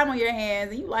got time on your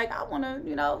hands and you like, I want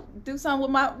to, do something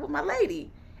with my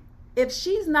lady. If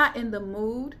she's not in the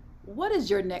mood, what is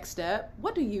your next step?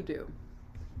 What do you do?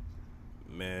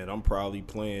 Man, I'm probably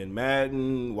playing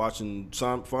Madden, finding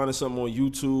something on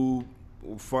YouTube,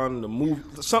 finding a movie.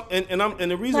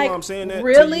 And the reason why I'm saying that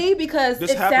really because it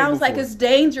sounds like it's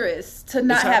dangerous to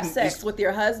not have sex with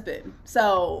your husband.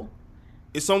 So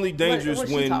it's only dangerous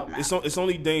it's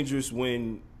only dangerous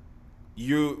when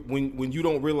you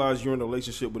don't realize you're in a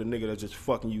relationship with a nigga that's just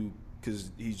fucking you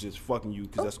because he's just fucking you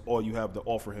because that's all you have to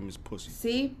offer him is pussy.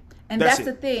 See, and that's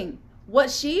the thing. What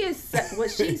she's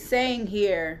saying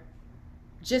here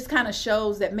just kind of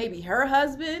shows that maybe her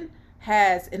husband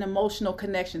has an emotional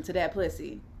connection to that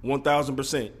pussy.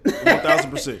 1,000%.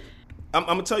 1,000%. I'm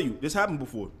gonna tell you, this happened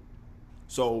before.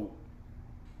 So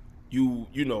even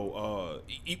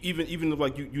if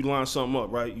like you line something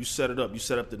up, right? You set it up. You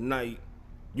set up the night.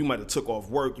 You might have took off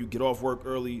work. You get off work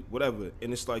early, whatever.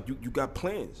 And it's like you got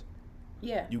plans.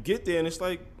 Yeah. You get there and it's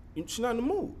like she's not in the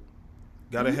mood.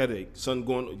 Got a headache. Something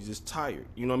going on. You're just tired.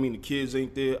 You know what I mean? The kids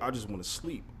ain't there. I just want to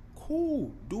sleep.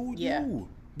 Cool. Do you.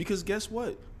 Because guess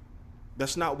what?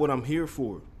 That's not what I'm here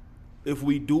for. If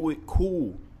we do it,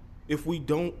 cool. If we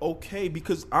don't, okay.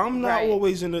 Because I'm not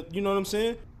always in the, you know what I'm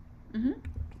saying? Mm-hmm.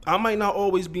 I might not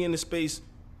always be in the space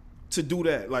to do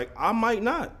that. Like, I might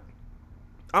not.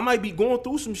 I might be going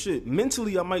through some shit.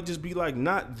 Mentally, I might just be like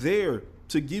not there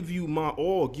to give you my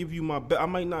all, give you my best. I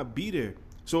might not be there.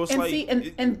 So it's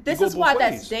and this is why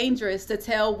that's dangerous to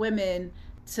tell women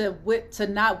to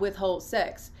not withhold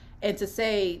sex and to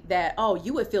say that, oh,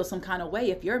 you would feel some kind of way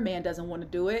if your man doesn't want to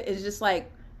do it. It's just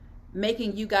like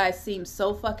making you guys seem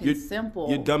so fucking simple.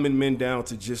 You're dumbing men down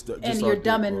to just and you're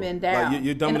dumbing men down. Like,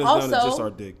 you're dumbing us down to just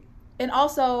our dick. And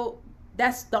also,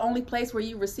 that's the only place where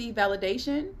you receive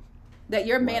validation. That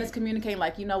your man is communicating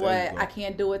like, you know what, I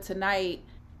can't do it tonight.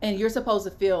 And you're supposed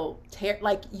to feel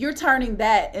like you're turning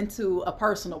that into a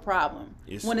personal problem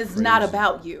when it's not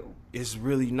about you. It's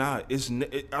really not.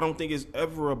 I don't think it's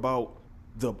ever about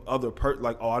the other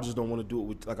like, oh, I just don't want to do it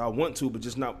with, like, I want to, but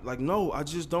just not, like, no, I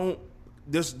just don't.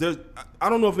 There's I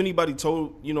don't know if anybody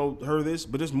told, her this,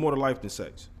 but there's more to life than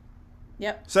sex.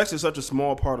 Yep. Sex is such a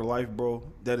small part of life, bro,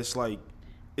 that it's like,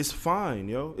 it's fine,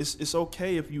 yo. It's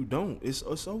okay if you don't. It's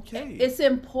okay. It's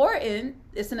important.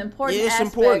 It's an important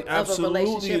aspect of a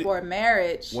relationship or a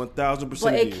marriage. 1,000%.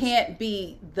 But it can't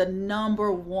be the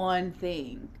number one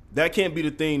thing. That can't be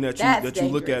the thing that you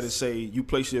look at and say you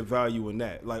place your value in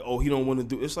that. Like, oh, he don't want to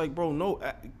do. It's like, bro, no.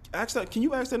 Ask that. Can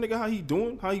you ask that nigga how he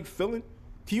doing? How he feeling?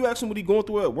 Can you ask him what he going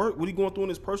through at work? What he going through in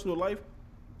his personal life?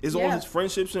 Is all his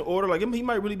friendships in order? Like, he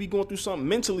might really be going through something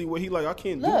mentally where he like, I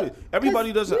can't do it.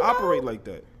 Everybody doesn't operate like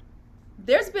that.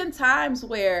 There's been times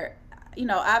where,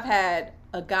 I've had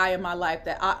a guy in my life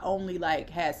that I only like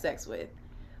had sex with.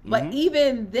 But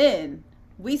even then,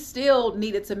 we still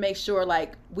needed to make sure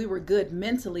like we were good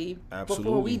mentally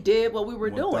before we did what we were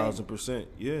doing. 1,000%,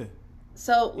 yeah.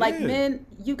 So like men,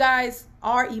 you guys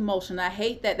are emotional. I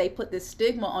hate that they put this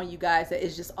stigma on you guys that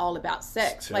it's just all about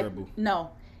sex. It's terrible. Like,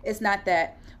 no, it's not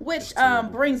that. Which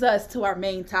brings us to our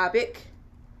main topic.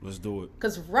 Let's do it.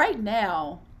 Because right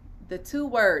now, the 2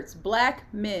 words black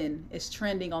men is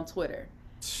trending on Twitter.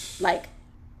 Like,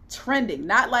 trending.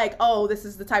 Not like, oh, this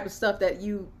is the type of stuff that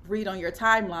you read on your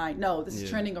timeline. No, this is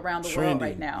trending around the world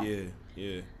right now.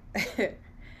 Yeah.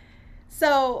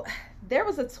 So there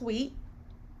was a tweet,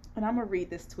 and I'm going to read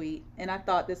this tweet, and I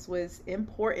thought this was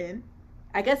important.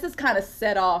 I guess this kind of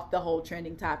set off the whole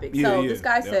trending topic. This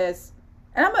guy says,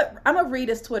 and I'm gonna read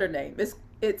his Twitter name.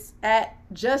 It's at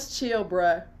Just Chill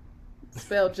Bruh,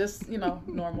 spelled just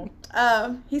normal.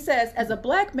 He says, as a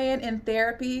black man in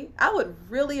therapy, I would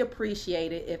really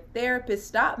appreciate it if therapists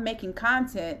stopped making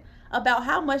content about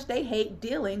how much they hate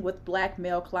dealing with black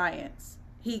male clients.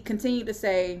 He continued to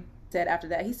said after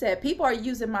that, he said, people are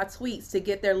using my tweets to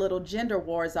get their little gender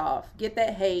wars off. Get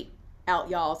that hate out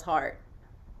y'all's heart.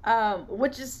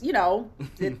 Which is,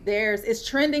 it's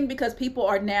trending because people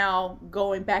are now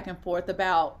going back and forth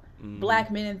about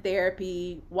black men in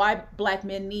therapy, why black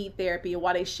men need therapy and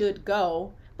why they should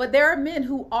go. But there are men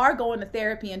who are going to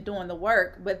therapy and doing the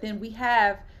work. But then we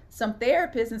have some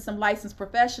therapists and some licensed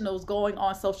professionals going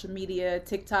on social media,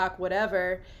 TikTok,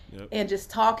 whatever, and just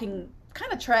talking,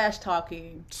 kind of trash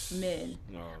talking men.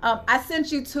 I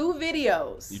sent you 2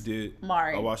 videos. You did.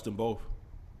 Mari. I watched them both.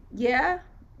 Yeah.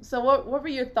 So what were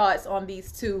your thoughts on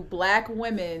these 2 black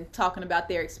women talking about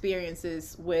their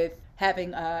experiences with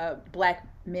having black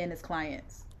men as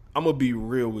clients? I'm going to be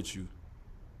real with you.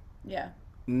 Yeah.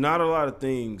 Not a lot of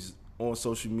things on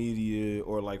social media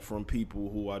or like from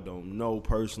people who I don't know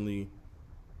personally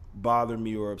bother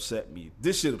me or upset me.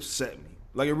 This shit upset me.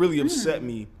 Like, it really upset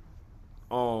me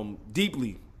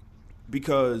deeply,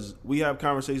 because we have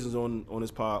conversations on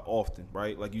this pod often,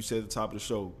 right? Like you said at the top of the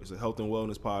show, it's a health and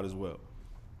wellness pod as well.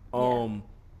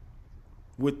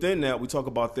 Within that, we talk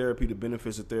about therapy, the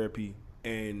benefits of therapy,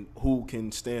 and who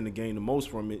can stand to gain the most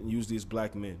from it, and usually it's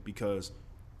black men, because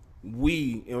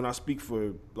and when I speak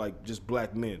for like just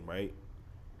black men, right?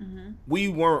 We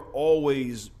weren't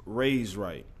always raised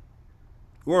right.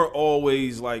 We weren't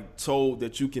always like told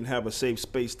that you can have a safe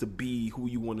space to be who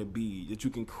you want to be, that you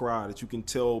can cry, that you can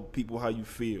tell people how you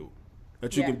feel,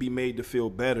 that you can be made to feel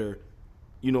better,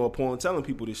 upon telling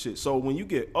people this shit. So when you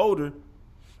get older and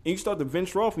you start to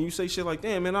venture off and you say shit like,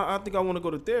 damn, man, I think I want to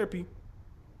go to therapy,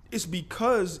 it's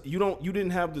because you didn't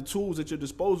have the tools at your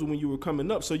disposal when you were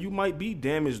coming up. So you might be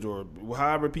damaged or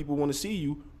however people want to see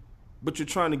you, but you're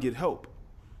trying to get help.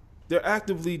 They're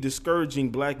actively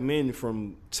discouraging black men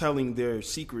from telling their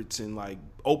secrets and like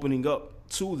opening up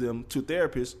to them, to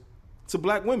therapists, to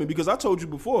black women. Because I told you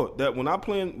before that when I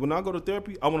go to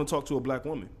therapy, I want to talk to a black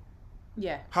woman.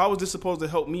 Yeah. How is this supposed to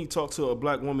help me talk to a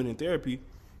black woman in therapy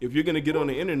if you're going to get on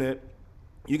the internet,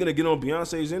 you're going to get on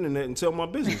Beyonce's internet and tell my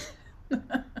business?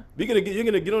 You're gonna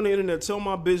get on the internet, tell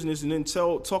my business, and then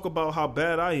talk about how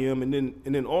bad I am, and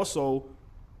then also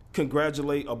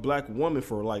congratulate a black woman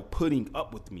for like putting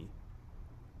up with me.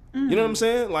 You know what I'm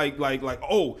saying? Like,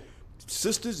 oh,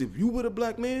 sisters, if you were a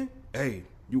black man, hey,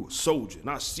 you a soldier, and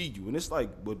I see you. And it's like,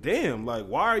 well, damn, like,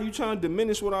 why are you trying to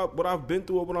diminish what I've been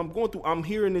through or what I'm going through? I'm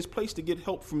here in this place to get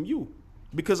help from you,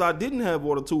 because I didn't have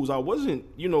all the tools. I wasn't,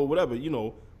 whatever.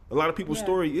 A lot of people's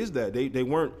story is that they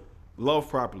weren't loved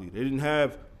properly. They didn't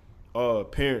have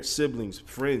parents, siblings,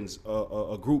 friends,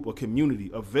 a group, a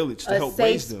community, a village to help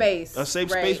raise them. A safe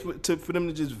space for them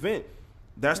to just vent.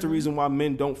 That's the reason why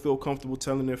men don't feel comfortable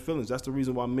telling their feelings. That's the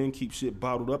reason why men keep shit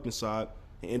bottled up inside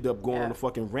and end up going on a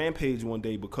fucking rampage one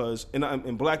day, because,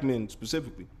 and black men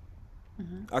specifically,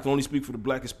 I can only speak for the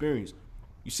black experience.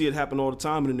 You see it happen all the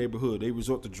time in the neighborhood. They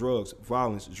resort to drugs,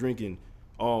 violence, drinking,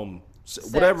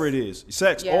 whatever it is,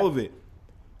 sex, all of it,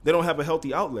 they don't have a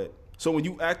healthy outlet. So when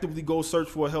you actively go search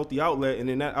for a healthy outlet and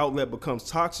then that outlet becomes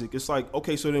toxic, it's like,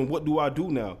 okay, so then what do I do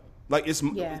now? Like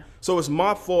so it's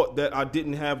my fault that I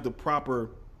didn't have the proper,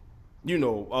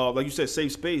 like you said,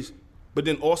 safe space. But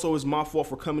then also it's my fault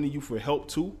for coming to you for help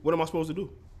too. What am I supposed to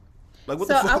do? Like what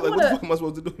the fuck am I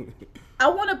supposed to do? I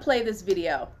want to play this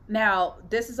video. Now,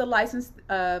 this is a licensed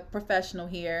professional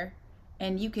here,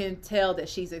 and you can tell that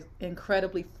she's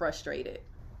incredibly frustrated.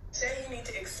 Say you need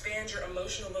to expand your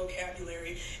emotional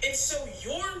vocabulary. It's so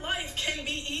your life can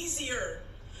be easier.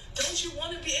 Don't you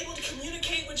want to be able to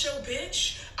communicate with your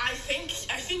bitch? I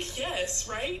think yes,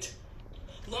 right?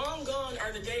 Long gone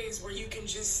are the days where you can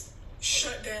just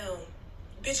shut down.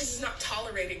 Bitches is not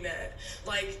tolerating that.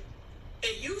 Like,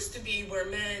 it used to be where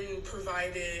men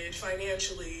provided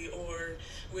financially or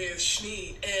with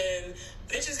schmeat, and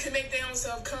bitches can make their own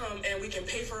self come and we can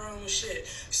pay for our own shit.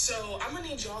 So I'm gonna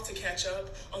need y'all to catch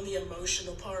up on the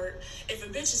emotional part. If a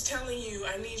bitch is telling you,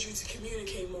 I need you to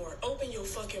communicate more, open your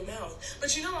fucking mouth.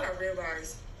 But you know what I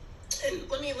realized? And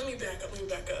let me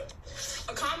back up.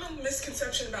 A common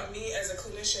misconception about me as a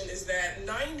clinician is that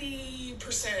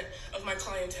 90% of my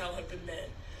clientele have been men.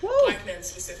 Woo. Black men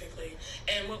specifically.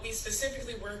 And what we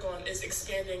specifically work on is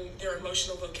expanding their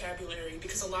emotional vocabulary,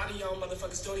 because a lot of y'all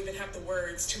motherfuckers don't even have the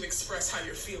words to express how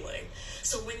you're feeling.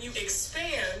 So when you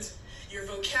expand your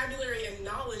vocabulary and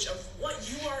knowledge of what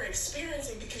you are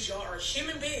experiencing, because y'all are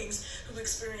human beings who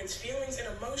experience feelings and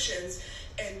emotions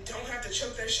and don't have to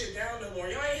choke that shit down no more.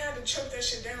 Y'all ain't had to choke that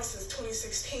shit down since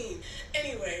 2016.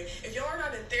 Anyway, if y'all are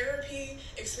not in therapy,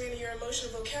 expanding your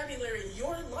emotional vocabulary,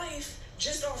 your life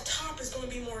just off top is going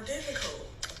to be more difficult.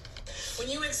 When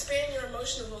you expand your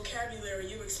emotional vocabulary,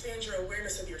 you expand your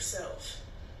awareness of yourself.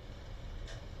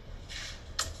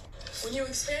 When you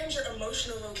expand your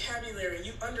emotional vocabulary,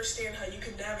 you understand how you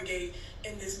can navigate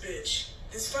in this bitch.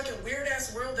 This fucking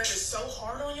weird-ass world that is so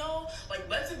hard on y'all. Like,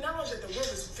 let's acknowledge that the world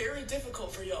is very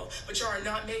difficult for y'all, but y'all are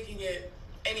not making it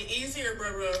any easier,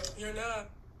 bro. You're not.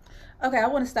 Okay, I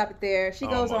want to stop it there. She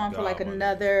goes on for like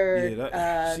another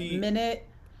minute.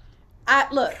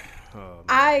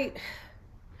 I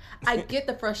get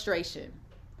the frustration.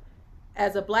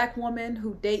 As a black woman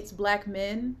who dates black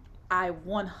men, I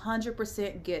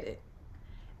 100% get it.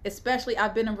 Especially,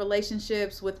 I've been in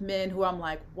relationships with men who I'm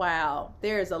like, wow,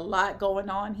 there's a lot going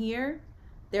on here.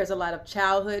 There's a lot of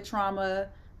childhood trauma.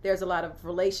 There's a lot of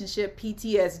relationship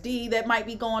PTSD that might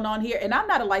be going on here. And I'm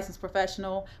not a licensed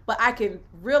professional, but I can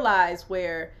realize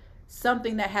where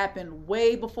something that happened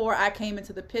way before I came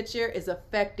into the picture is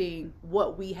affecting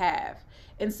what we have.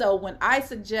 And so when I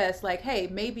suggest like, hey,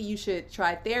 maybe you should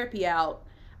try therapy out,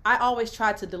 I always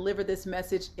try to deliver this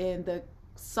message in the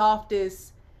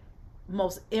softest,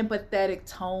 most empathetic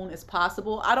tone as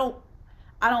possible. I don't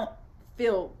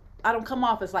come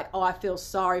off as like, oh, I feel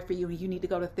sorry for you and you need to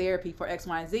go to therapy for X,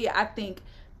 Y, and Z. I think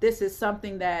this is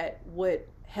something that would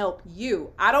help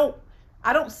you. I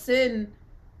don't send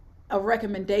a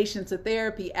recommendation to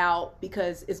therapy out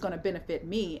because it's going to benefit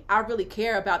me. I really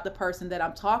care about the person that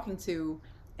I'm talking to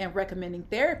and recommending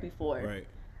therapy for. Right.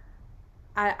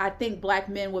 I think black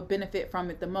men would benefit from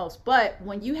it the most. But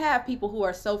when you have people who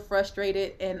are so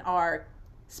frustrated and are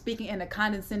speaking in a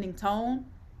condescending tone,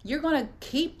 you're going to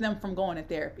keep them from going to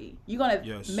therapy. You're going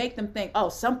to make them think, oh,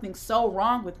 something's so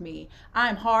wrong with me.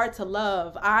 I'm hard to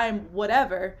love. I'm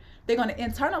whatever. They're going to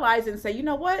internalize it and say, you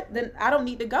know what? Then I don't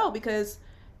need to go because,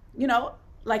 you know,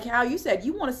 like how you said,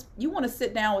 you want to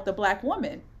sit down with a black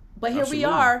woman. But here we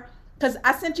are. Because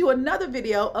I sent you another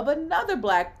video of another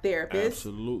black therapist.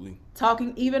 Absolutely.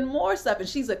 Talking even more stuff. And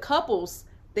she's a couples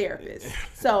therapist.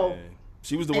 So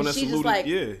she was the one that saluted. Like,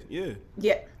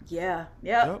 yeah.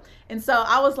 Yep. And so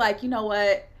I was like, you know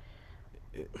what?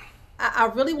 I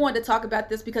really wanted to talk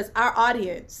about this because our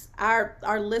audience,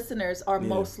 our listeners are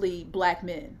mostly black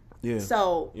men. Yeah.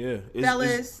 So,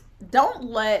 fellas, don't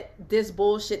let this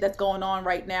bullshit that's going on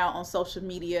right now on social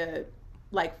media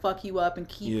like fuck you up and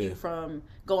keep you from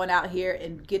going out here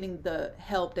and getting the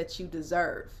help that you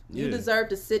deserve. You deserve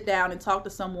to sit down and talk to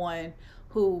someone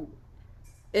who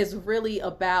is really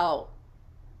about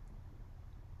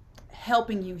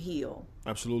helping you heal.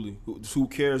 Absolutely. Who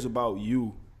cares about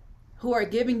you? Who are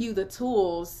giving you the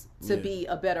tools to be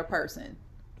a better person.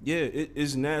 Yeah, it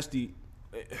is nasty.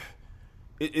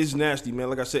 It is nasty, man.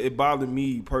 Like I said, it bothered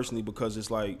me personally because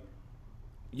it's like,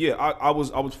 I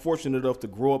was fortunate enough to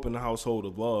grow up in a household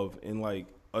of love and like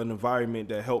an environment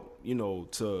that helped, you know,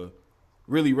 to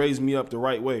really raise me up the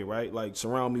right way, right? Like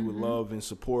surround me with love and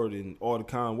support and all the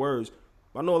kind words.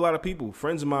 I know a lot of people,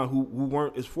 friends of mine who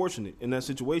weren't as fortunate in that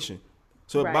situation.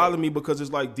 So it bothered me because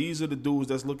it's like these are the dudes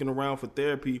that's looking around for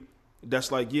therapy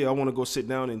that's like, yeah, I want to go sit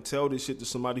down and tell this shit to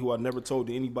somebody who I never told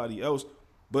to anybody else.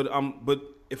 But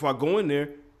if I go in there,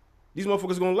 these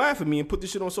motherfuckers gonna laugh at me and put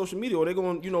this shit on social media, or they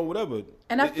gonna, whatever.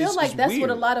 And I feel like that's weird. what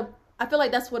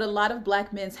a lot of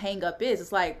black men's hang up is.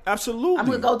 It's like, absolutely, I'm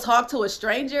gonna go talk to a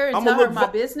stranger and tell her my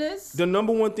business. The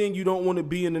number one thing you don't want to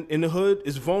be in the hood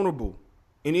is vulnerable.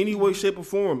 In any way, shape, or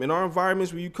form. In our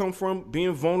environments where you come from,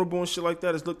 being vulnerable and shit like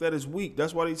that is looked at as weak.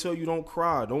 That's why they tell you don't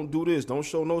cry, don't do this, don't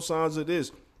show no signs of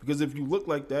this. Because if you look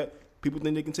like that, people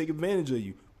think they can take advantage of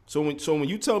you. So when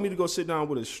you tell me to go sit down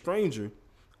with a stranger,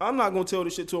 I'm not going to tell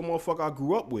this shit to a motherfucker I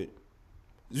grew up with.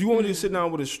 You want me to sit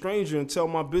down with a stranger and tell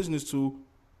my business to...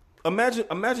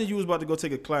 Imagine you was about to go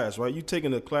take a class, right? You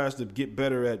taking a class to get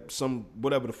better at some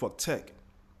whatever the fuck tech.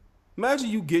 Imagine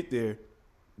you get there.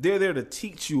 They're there to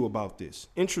teach you about this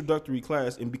introductory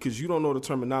class, and because you don't know the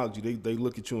terminology, they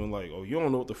look at you and like, oh, you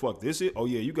don't know what the fuck this is? Oh,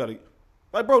 yeah, you got to...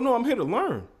 Like, bro, no, I'm here to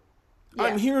learn. Yeah.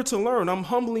 I'm here to learn. I'm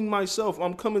humbling myself.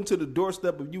 I'm coming to the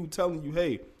doorstep of you telling you,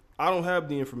 hey, I don't have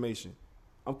the information.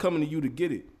 I'm coming to you to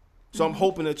get it. So I'm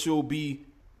hoping that you'll be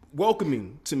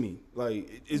welcoming to me.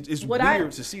 Like, it's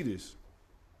weird to see this.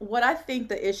 What I think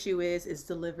the issue is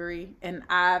delivery. And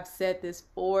I've said this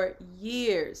for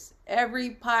years.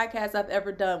 Every podcast I've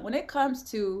ever done, when it comes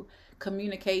to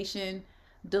communication,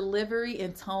 delivery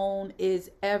and tone is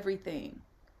everything.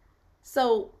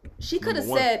 So she could have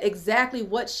said exactly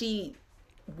what she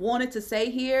wanted to say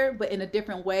here, but in a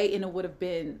different way, and it would have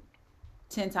been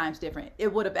 10 times different.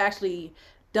 It would have actually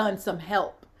done some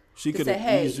help. She could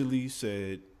have easily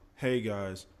said, hey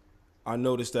guys, I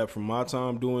noticed that from my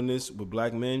time doing this with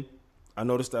black men, I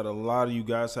noticed that a lot of you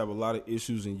guys have a lot of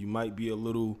issues and you might be a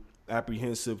little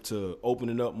apprehensive to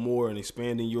opening up more and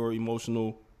expanding your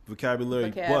emotional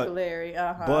vocabulary.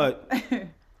 But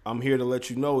I'm here to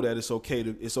let you know that it's okay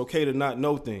to not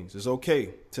know things. It's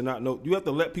okay to not know. You have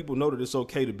to let people know that it's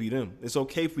okay to be them. It's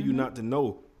okay for you not to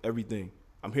know everything.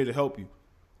 I'm here to help you.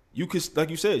 You can,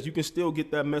 like you said, you can still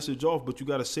get that message off, but you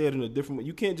got to say it in a different way.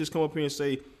 You can't just come up here and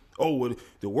say, oh, well,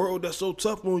 the world that's so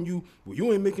tough on you, well,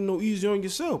 you ain't making no easier on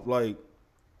yourself. Like,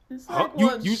 you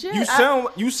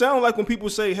sound like when people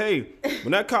say, hey,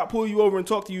 when that cop pull you over and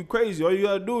talk to you crazy, all you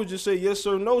gotta do is just say yes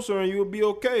sir, no sir, and you'll be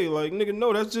okay. Like, nigga,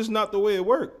 no, that's just not the way it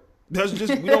works. That's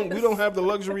just we don't have the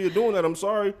luxury of doing that. I'm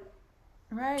sorry.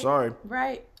 Right. Sorry.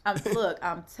 Right. Look,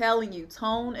 I'm telling you,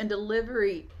 tone and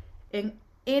delivery in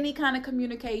any kind of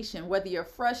communication, whether you're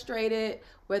frustrated,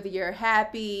 whether you're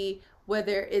happy,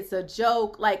 whether it's a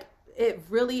joke, like it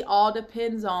really all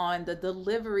depends on the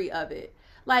delivery of it.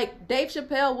 Like, Dave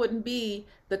Chappelle wouldn't be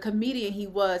the comedian he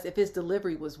was if his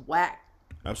delivery was whack.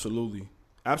 Absolutely.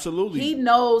 Absolutely. He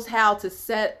knows how to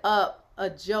set up a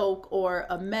joke or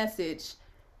a message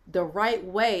the right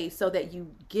way so that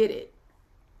you get it.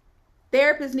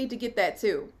 Therapists need to get that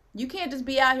too. You can't just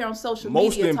be out here on social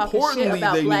media talking shit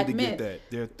about black men.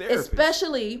 They're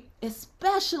therapists.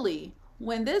 Especially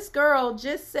when this girl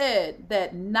just said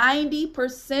that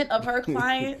 90% of her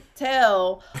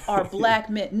clientele are black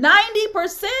men.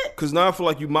 90%? Because now I feel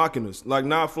like you mocking us. Like,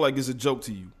 now I feel like it's a joke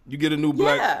to you. You get a new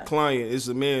black client, it's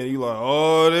a man, you like,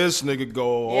 oh, this nigga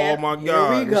go, oh my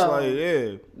God. Here we go.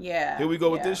 It's like, yeah. Here we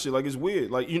go with this shit. Like, it's weird.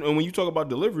 Like, you know, and when you talk about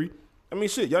delivery, I mean,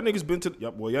 shit, y'all niggas been to,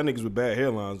 y'all niggas with bad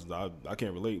hairlines, I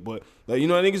can't relate, but, like, you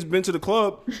know, niggas been to the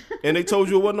club, and they told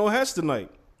you it wasn't no hats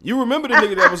tonight. You remember the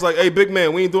nigga that was like, hey, big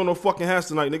man, we ain't doing no fucking hats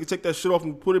tonight. Nigga, take that shit off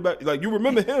and put it back. Like, you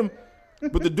remember him,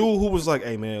 but the dude who was like,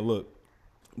 hey, man, look,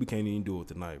 we can't even do it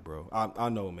tonight, bro. I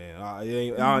know, man.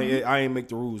 I ain't make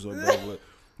the rules up, bro, but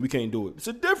we can't do it. It's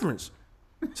a difference.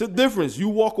 It's a difference. You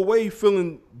walk away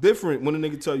feeling different when a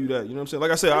nigga tell you that. You know what I'm saying?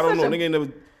 Like I said, I don't know. Nigga ain't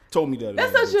never told me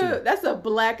that. That's a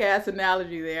black ass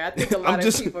analogy there. I think a lot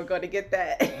of people are going to get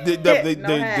that. They're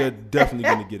definitely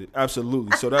going to get it.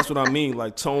 Absolutely. So that's what I mean.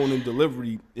 Like, tone and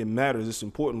delivery, it matters. It's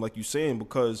important, like you're saying,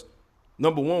 because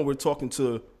number one, we're talking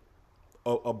to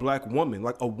a black woman,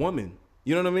 like a woman.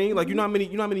 You know what I mean? Like, you know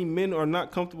how many men are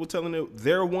not comfortable telling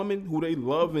their woman who they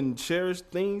love and cherish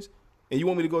things, and you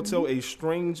want me to go tell a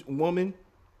strange woman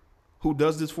who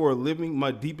does this for a living my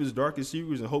deepest, darkest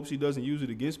secrets and hopes she doesn't use it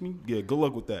against me? Yeah, good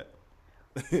luck with that.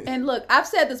 And look, I've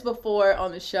said this before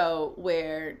on the show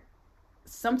where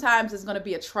sometimes it's going to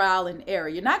be a trial and error.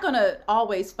 You're not going to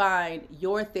always find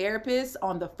your therapist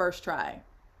on the first try.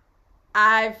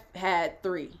 I've had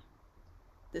 3.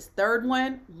 This third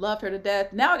one, loved her to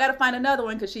death. Now I got to find another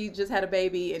one because she just had a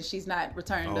baby and she's not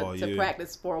returned to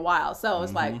practice for a while. So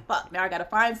it's like, fuck, now I got to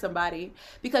find somebody,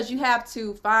 because you have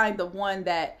to find the one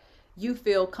that you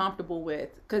feel comfortable with,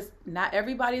 because not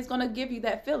everybody is going to give you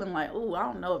that feeling like, oh, I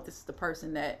don't know if this is the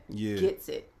person that gets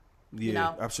it. Yeah, you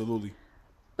know? Absolutely.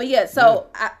 But yeah, so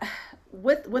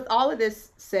with all of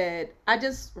this said, I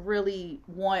just really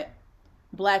want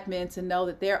Black men to know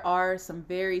that there are some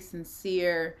very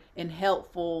sincere and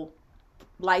helpful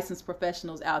licensed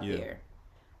professionals out there.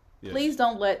 Yes. Please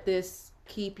don't let this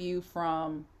keep you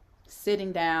from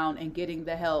sitting down and getting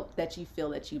the help that you feel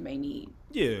that you may need.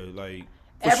 Yeah, like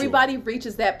everybody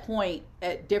reaches that point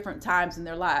at different times in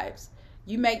their lives.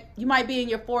 You might be in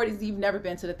your 40s, you've never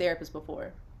been to the therapist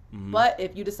before. Mm-hmm. But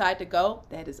if you decide to go,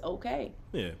 that is okay.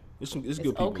 Yeah, it's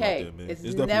good people out there, man. It's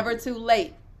never too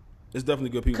late. It's definitely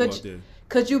good people out there.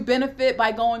 Could you benefit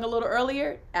by going a little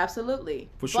earlier? Absolutely.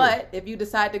 For sure. But if you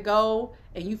decide to go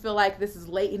and you feel like this is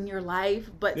late in your life,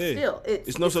 but still,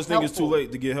 it's no such thing as too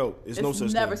late to get help. It's no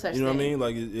such never thing. Such you know thing. what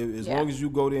I mean? Like as long as you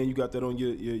go there and you got that on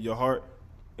your heart,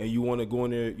 and you want to go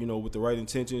in there, you know, with the right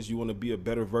intentions, you want to be a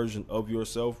better version of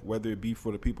yourself, whether it be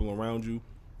for the people around you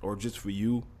or just for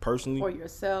you personally. For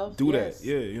yourself. Do that.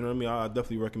 Yeah, you know what I mean? I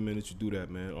definitely recommend that you do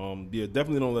that, man. Yeah,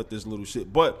 definitely don't let this little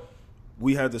shit. But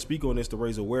we had to speak on this to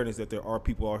raise awareness that there are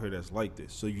people out here that's like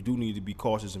this. So you do need to be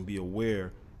cautious and be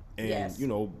aware. And, you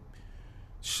know,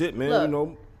 shit, man, Look, you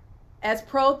know. As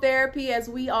pro-therapy as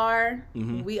we are,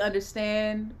 we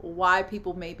understand why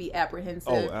people may be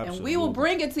apprehensive. Oh, absolutely. And we will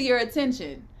bring it to your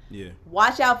attention. Yeah.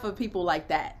 Watch out for people like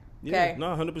that. Okay? Yeah,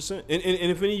 no, 100%. And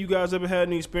if any of you guys ever had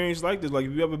any experience like this, like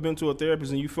if you ever been to a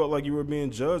therapist and you felt like you were being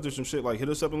judged or some shit, like hit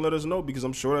us up and let us know, because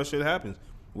I'm sure that shit happens.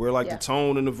 Where like the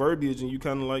tone and the verbiage, and you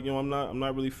kind of like, you know, I'm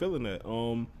not really feeling that.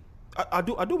 I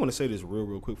do want to say this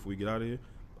real quick before we get out of here.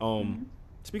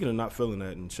 Speaking of not feeling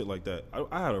that and shit like that,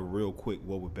 I had a real quick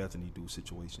what would Bethany do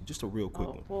situation. Just a real quick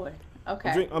one. Oh boy.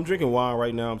 Okay. I'm drinking wine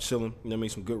right now. I'm chilling. You know what I mean?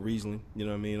 Some good Riesling. You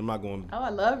know what I mean? I'm not going. Oh, I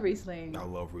love Riesling. I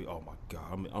love Riesling. Oh my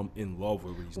God, I'm in love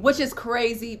with Riesling. Which is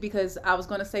crazy because I was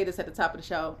going to say this at the top of the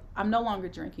show. I'm no longer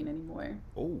drinking anymore.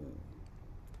 Oh.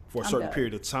 For a certain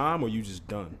period of time, or you just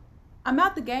done? I'm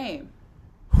out the game.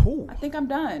 Ooh. I think I'm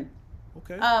done.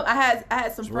 Okay. I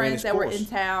had some friends that were in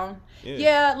town.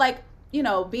 Yeah, like, you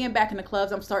know, being back in the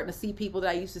clubs, I'm starting to see people that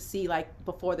I used to see like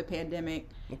before the pandemic.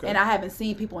 Okay. And I haven't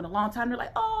seen people in a long time. They're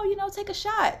like, oh, you know, take a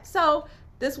shot. So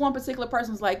this one particular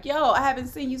person was like, yo, I haven't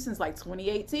seen you since like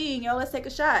 2018. Yo, let's take a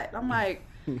shot. I'm like,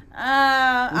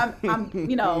 I'm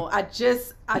you know, I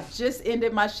just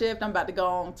ended my shift. I'm about to go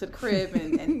on to the crib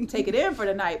and take it in for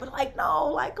the night. But like, no,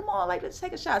 like, come on, like, let's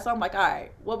take a shot. So I'm like, all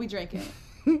right, what we drinking?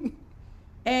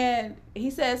 And he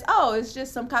says, oh, it's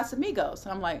just some Casamigos.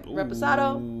 And I'm like,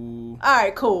 Reposado? All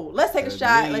right, cool. Let's take a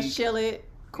shot. Let's chill it.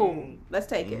 Cool. Let's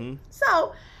take it.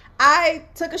 So I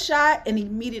took a shot and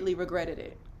immediately regretted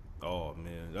it. Oh,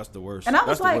 man. That's the worst. And I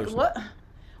was like, what?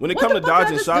 When it comes to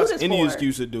dodging shots, any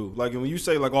excuse to do. Like, when you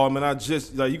say, like, oh, man,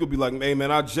 you could be like, hey,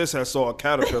 man, I just saw a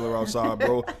caterpillar outside,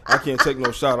 bro. I can't take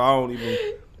no shot. I don't even,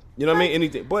 you know what I mean?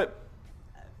 Anything. But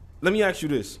let me ask you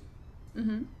this.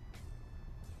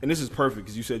 And this is perfect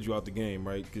because you said you out the game,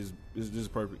 right? Because this is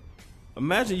perfect.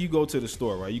 Imagine you go to the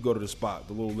store, right? You go to the spot,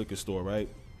 the little liquor store, right?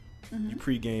 You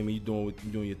pregame and you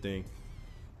doing your thing.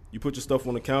 You put your stuff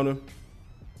on the counter.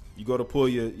 You go to pull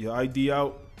your ID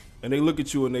out, and they look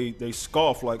at you and they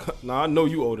scoff like, "Nah, I know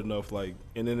you old enough." Like,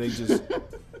 and then they just,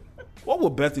 what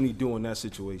would Bethany do in that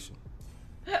situation?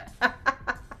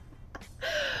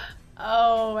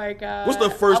 Oh my God. What's the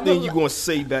first thing you gonna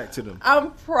say back to them?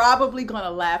 I'm probably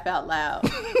gonna laugh out loud.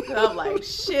 I'm like,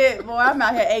 shit, boy, I'm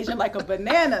out here aging like a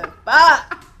banana.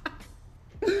 Fuck.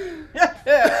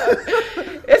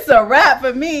 It's a wrap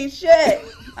for me. Shit.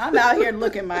 I'm out here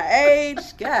looking my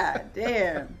age. God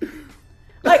damn.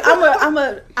 Like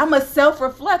I'm a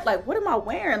self-reflect. Like, what am I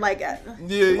wearing? Like,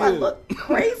 do I look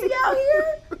crazy out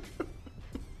here?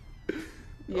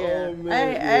 Yeah, oh,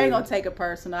 man, I ain't gonna take it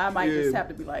personal. I might just have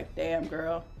to be like, "Damn,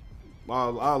 girl."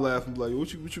 I'll laugh and be like,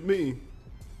 "What you mean?"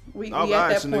 I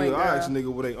ask a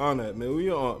nigga where they on at, man. Where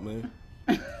your aunt, man?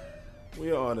 Where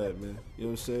your aunt at, man? You know what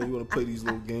I'm saying? You want to play these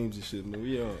little games and shit, man. Where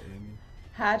your aunt, man?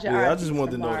 Hide your I just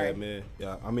wanted to know that, man.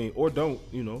 Yeah, I mean, or don't,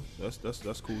 you know?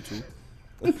 That's cool too.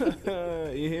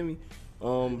 You hear me?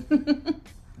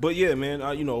 But yeah, man.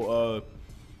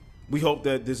 We hope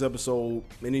that this episode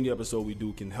and any episode we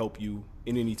do can help you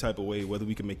in any type of way, whether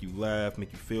we can make you laugh,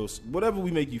 make you feel, whatever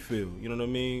we make you feel, you know what I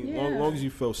mean? Yeah. Long as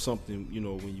you feel something, you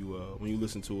know, when you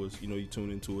listen to us, you know, you tune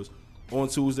into us on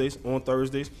Tuesdays, on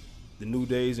Thursdays, the new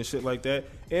days and shit like that.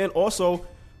 And also,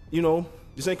 you know,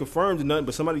 this ain't confirmed or nothing,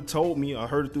 but somebody told me, I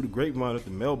heard it through the grapevine, that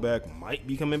the mailbag might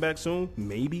be coming back soon.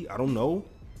 Maybe, I don't know.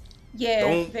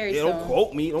 Yeah, very soon. Don't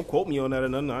quote me on that or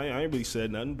nothing. I ain't really said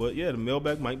nothing, but yeah, the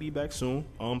mailbag might be back soon.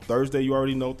 Thursday, you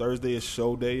already know. Thursday is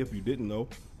show day. If you didn't know,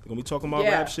 we're gonna be talking about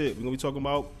rap shit. We're gonna be talking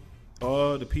about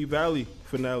the P Valley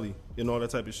finale and all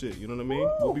that type of shit. You know what I mean?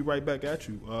 Woo. We'll be right back at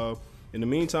you. In the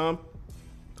meantime,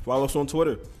 Follow us on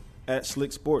Twitter at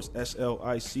Slick Sports,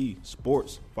 SLIC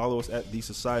Sports. Follow us at The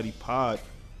Society Pod.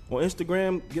 On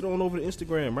Instagram, get on over to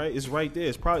Instagram, right? It's right there.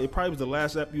 It probably was the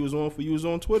last app you was on for you was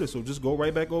on Twitter. So just go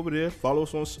right back over there. Follow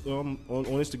us on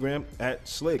Instagram at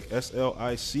Slick,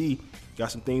 SLIC. Got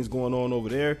some things going on over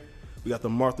there. We got the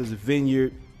Martha's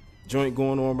Vineyard joint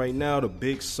going on right now. The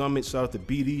big summit. Shout out to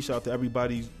BD. Shout out to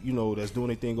everybody, that's doing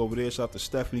their thing over there. Shout out to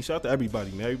Stephanie. Shout out to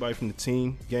everybody, man. Everybody from the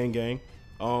team. Gang.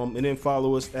 And then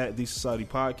follow us at The Society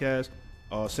Podcast.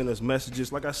 Send us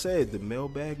messages. Like I said, the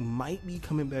mailbag might be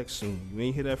coming back soon. You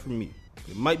ain't hear that from me.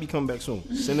 It might be coming back soon.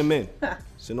 Send them in.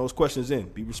 Send those questions in.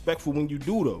 Be respectful when you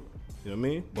do, though. You know what I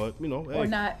mean? But, hey. Or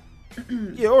not.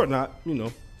 Yeah, or not.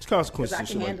 It's consequences and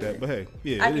shit like that. But, hey,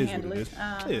 yeah, it is what it is.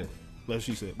 Yeah, like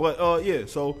she said. But, yeah,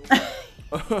 so.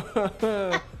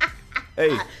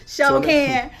 Hey. Show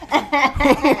can.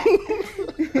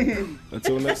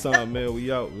 Until next time, man.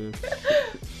 We out, man.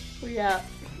 We out.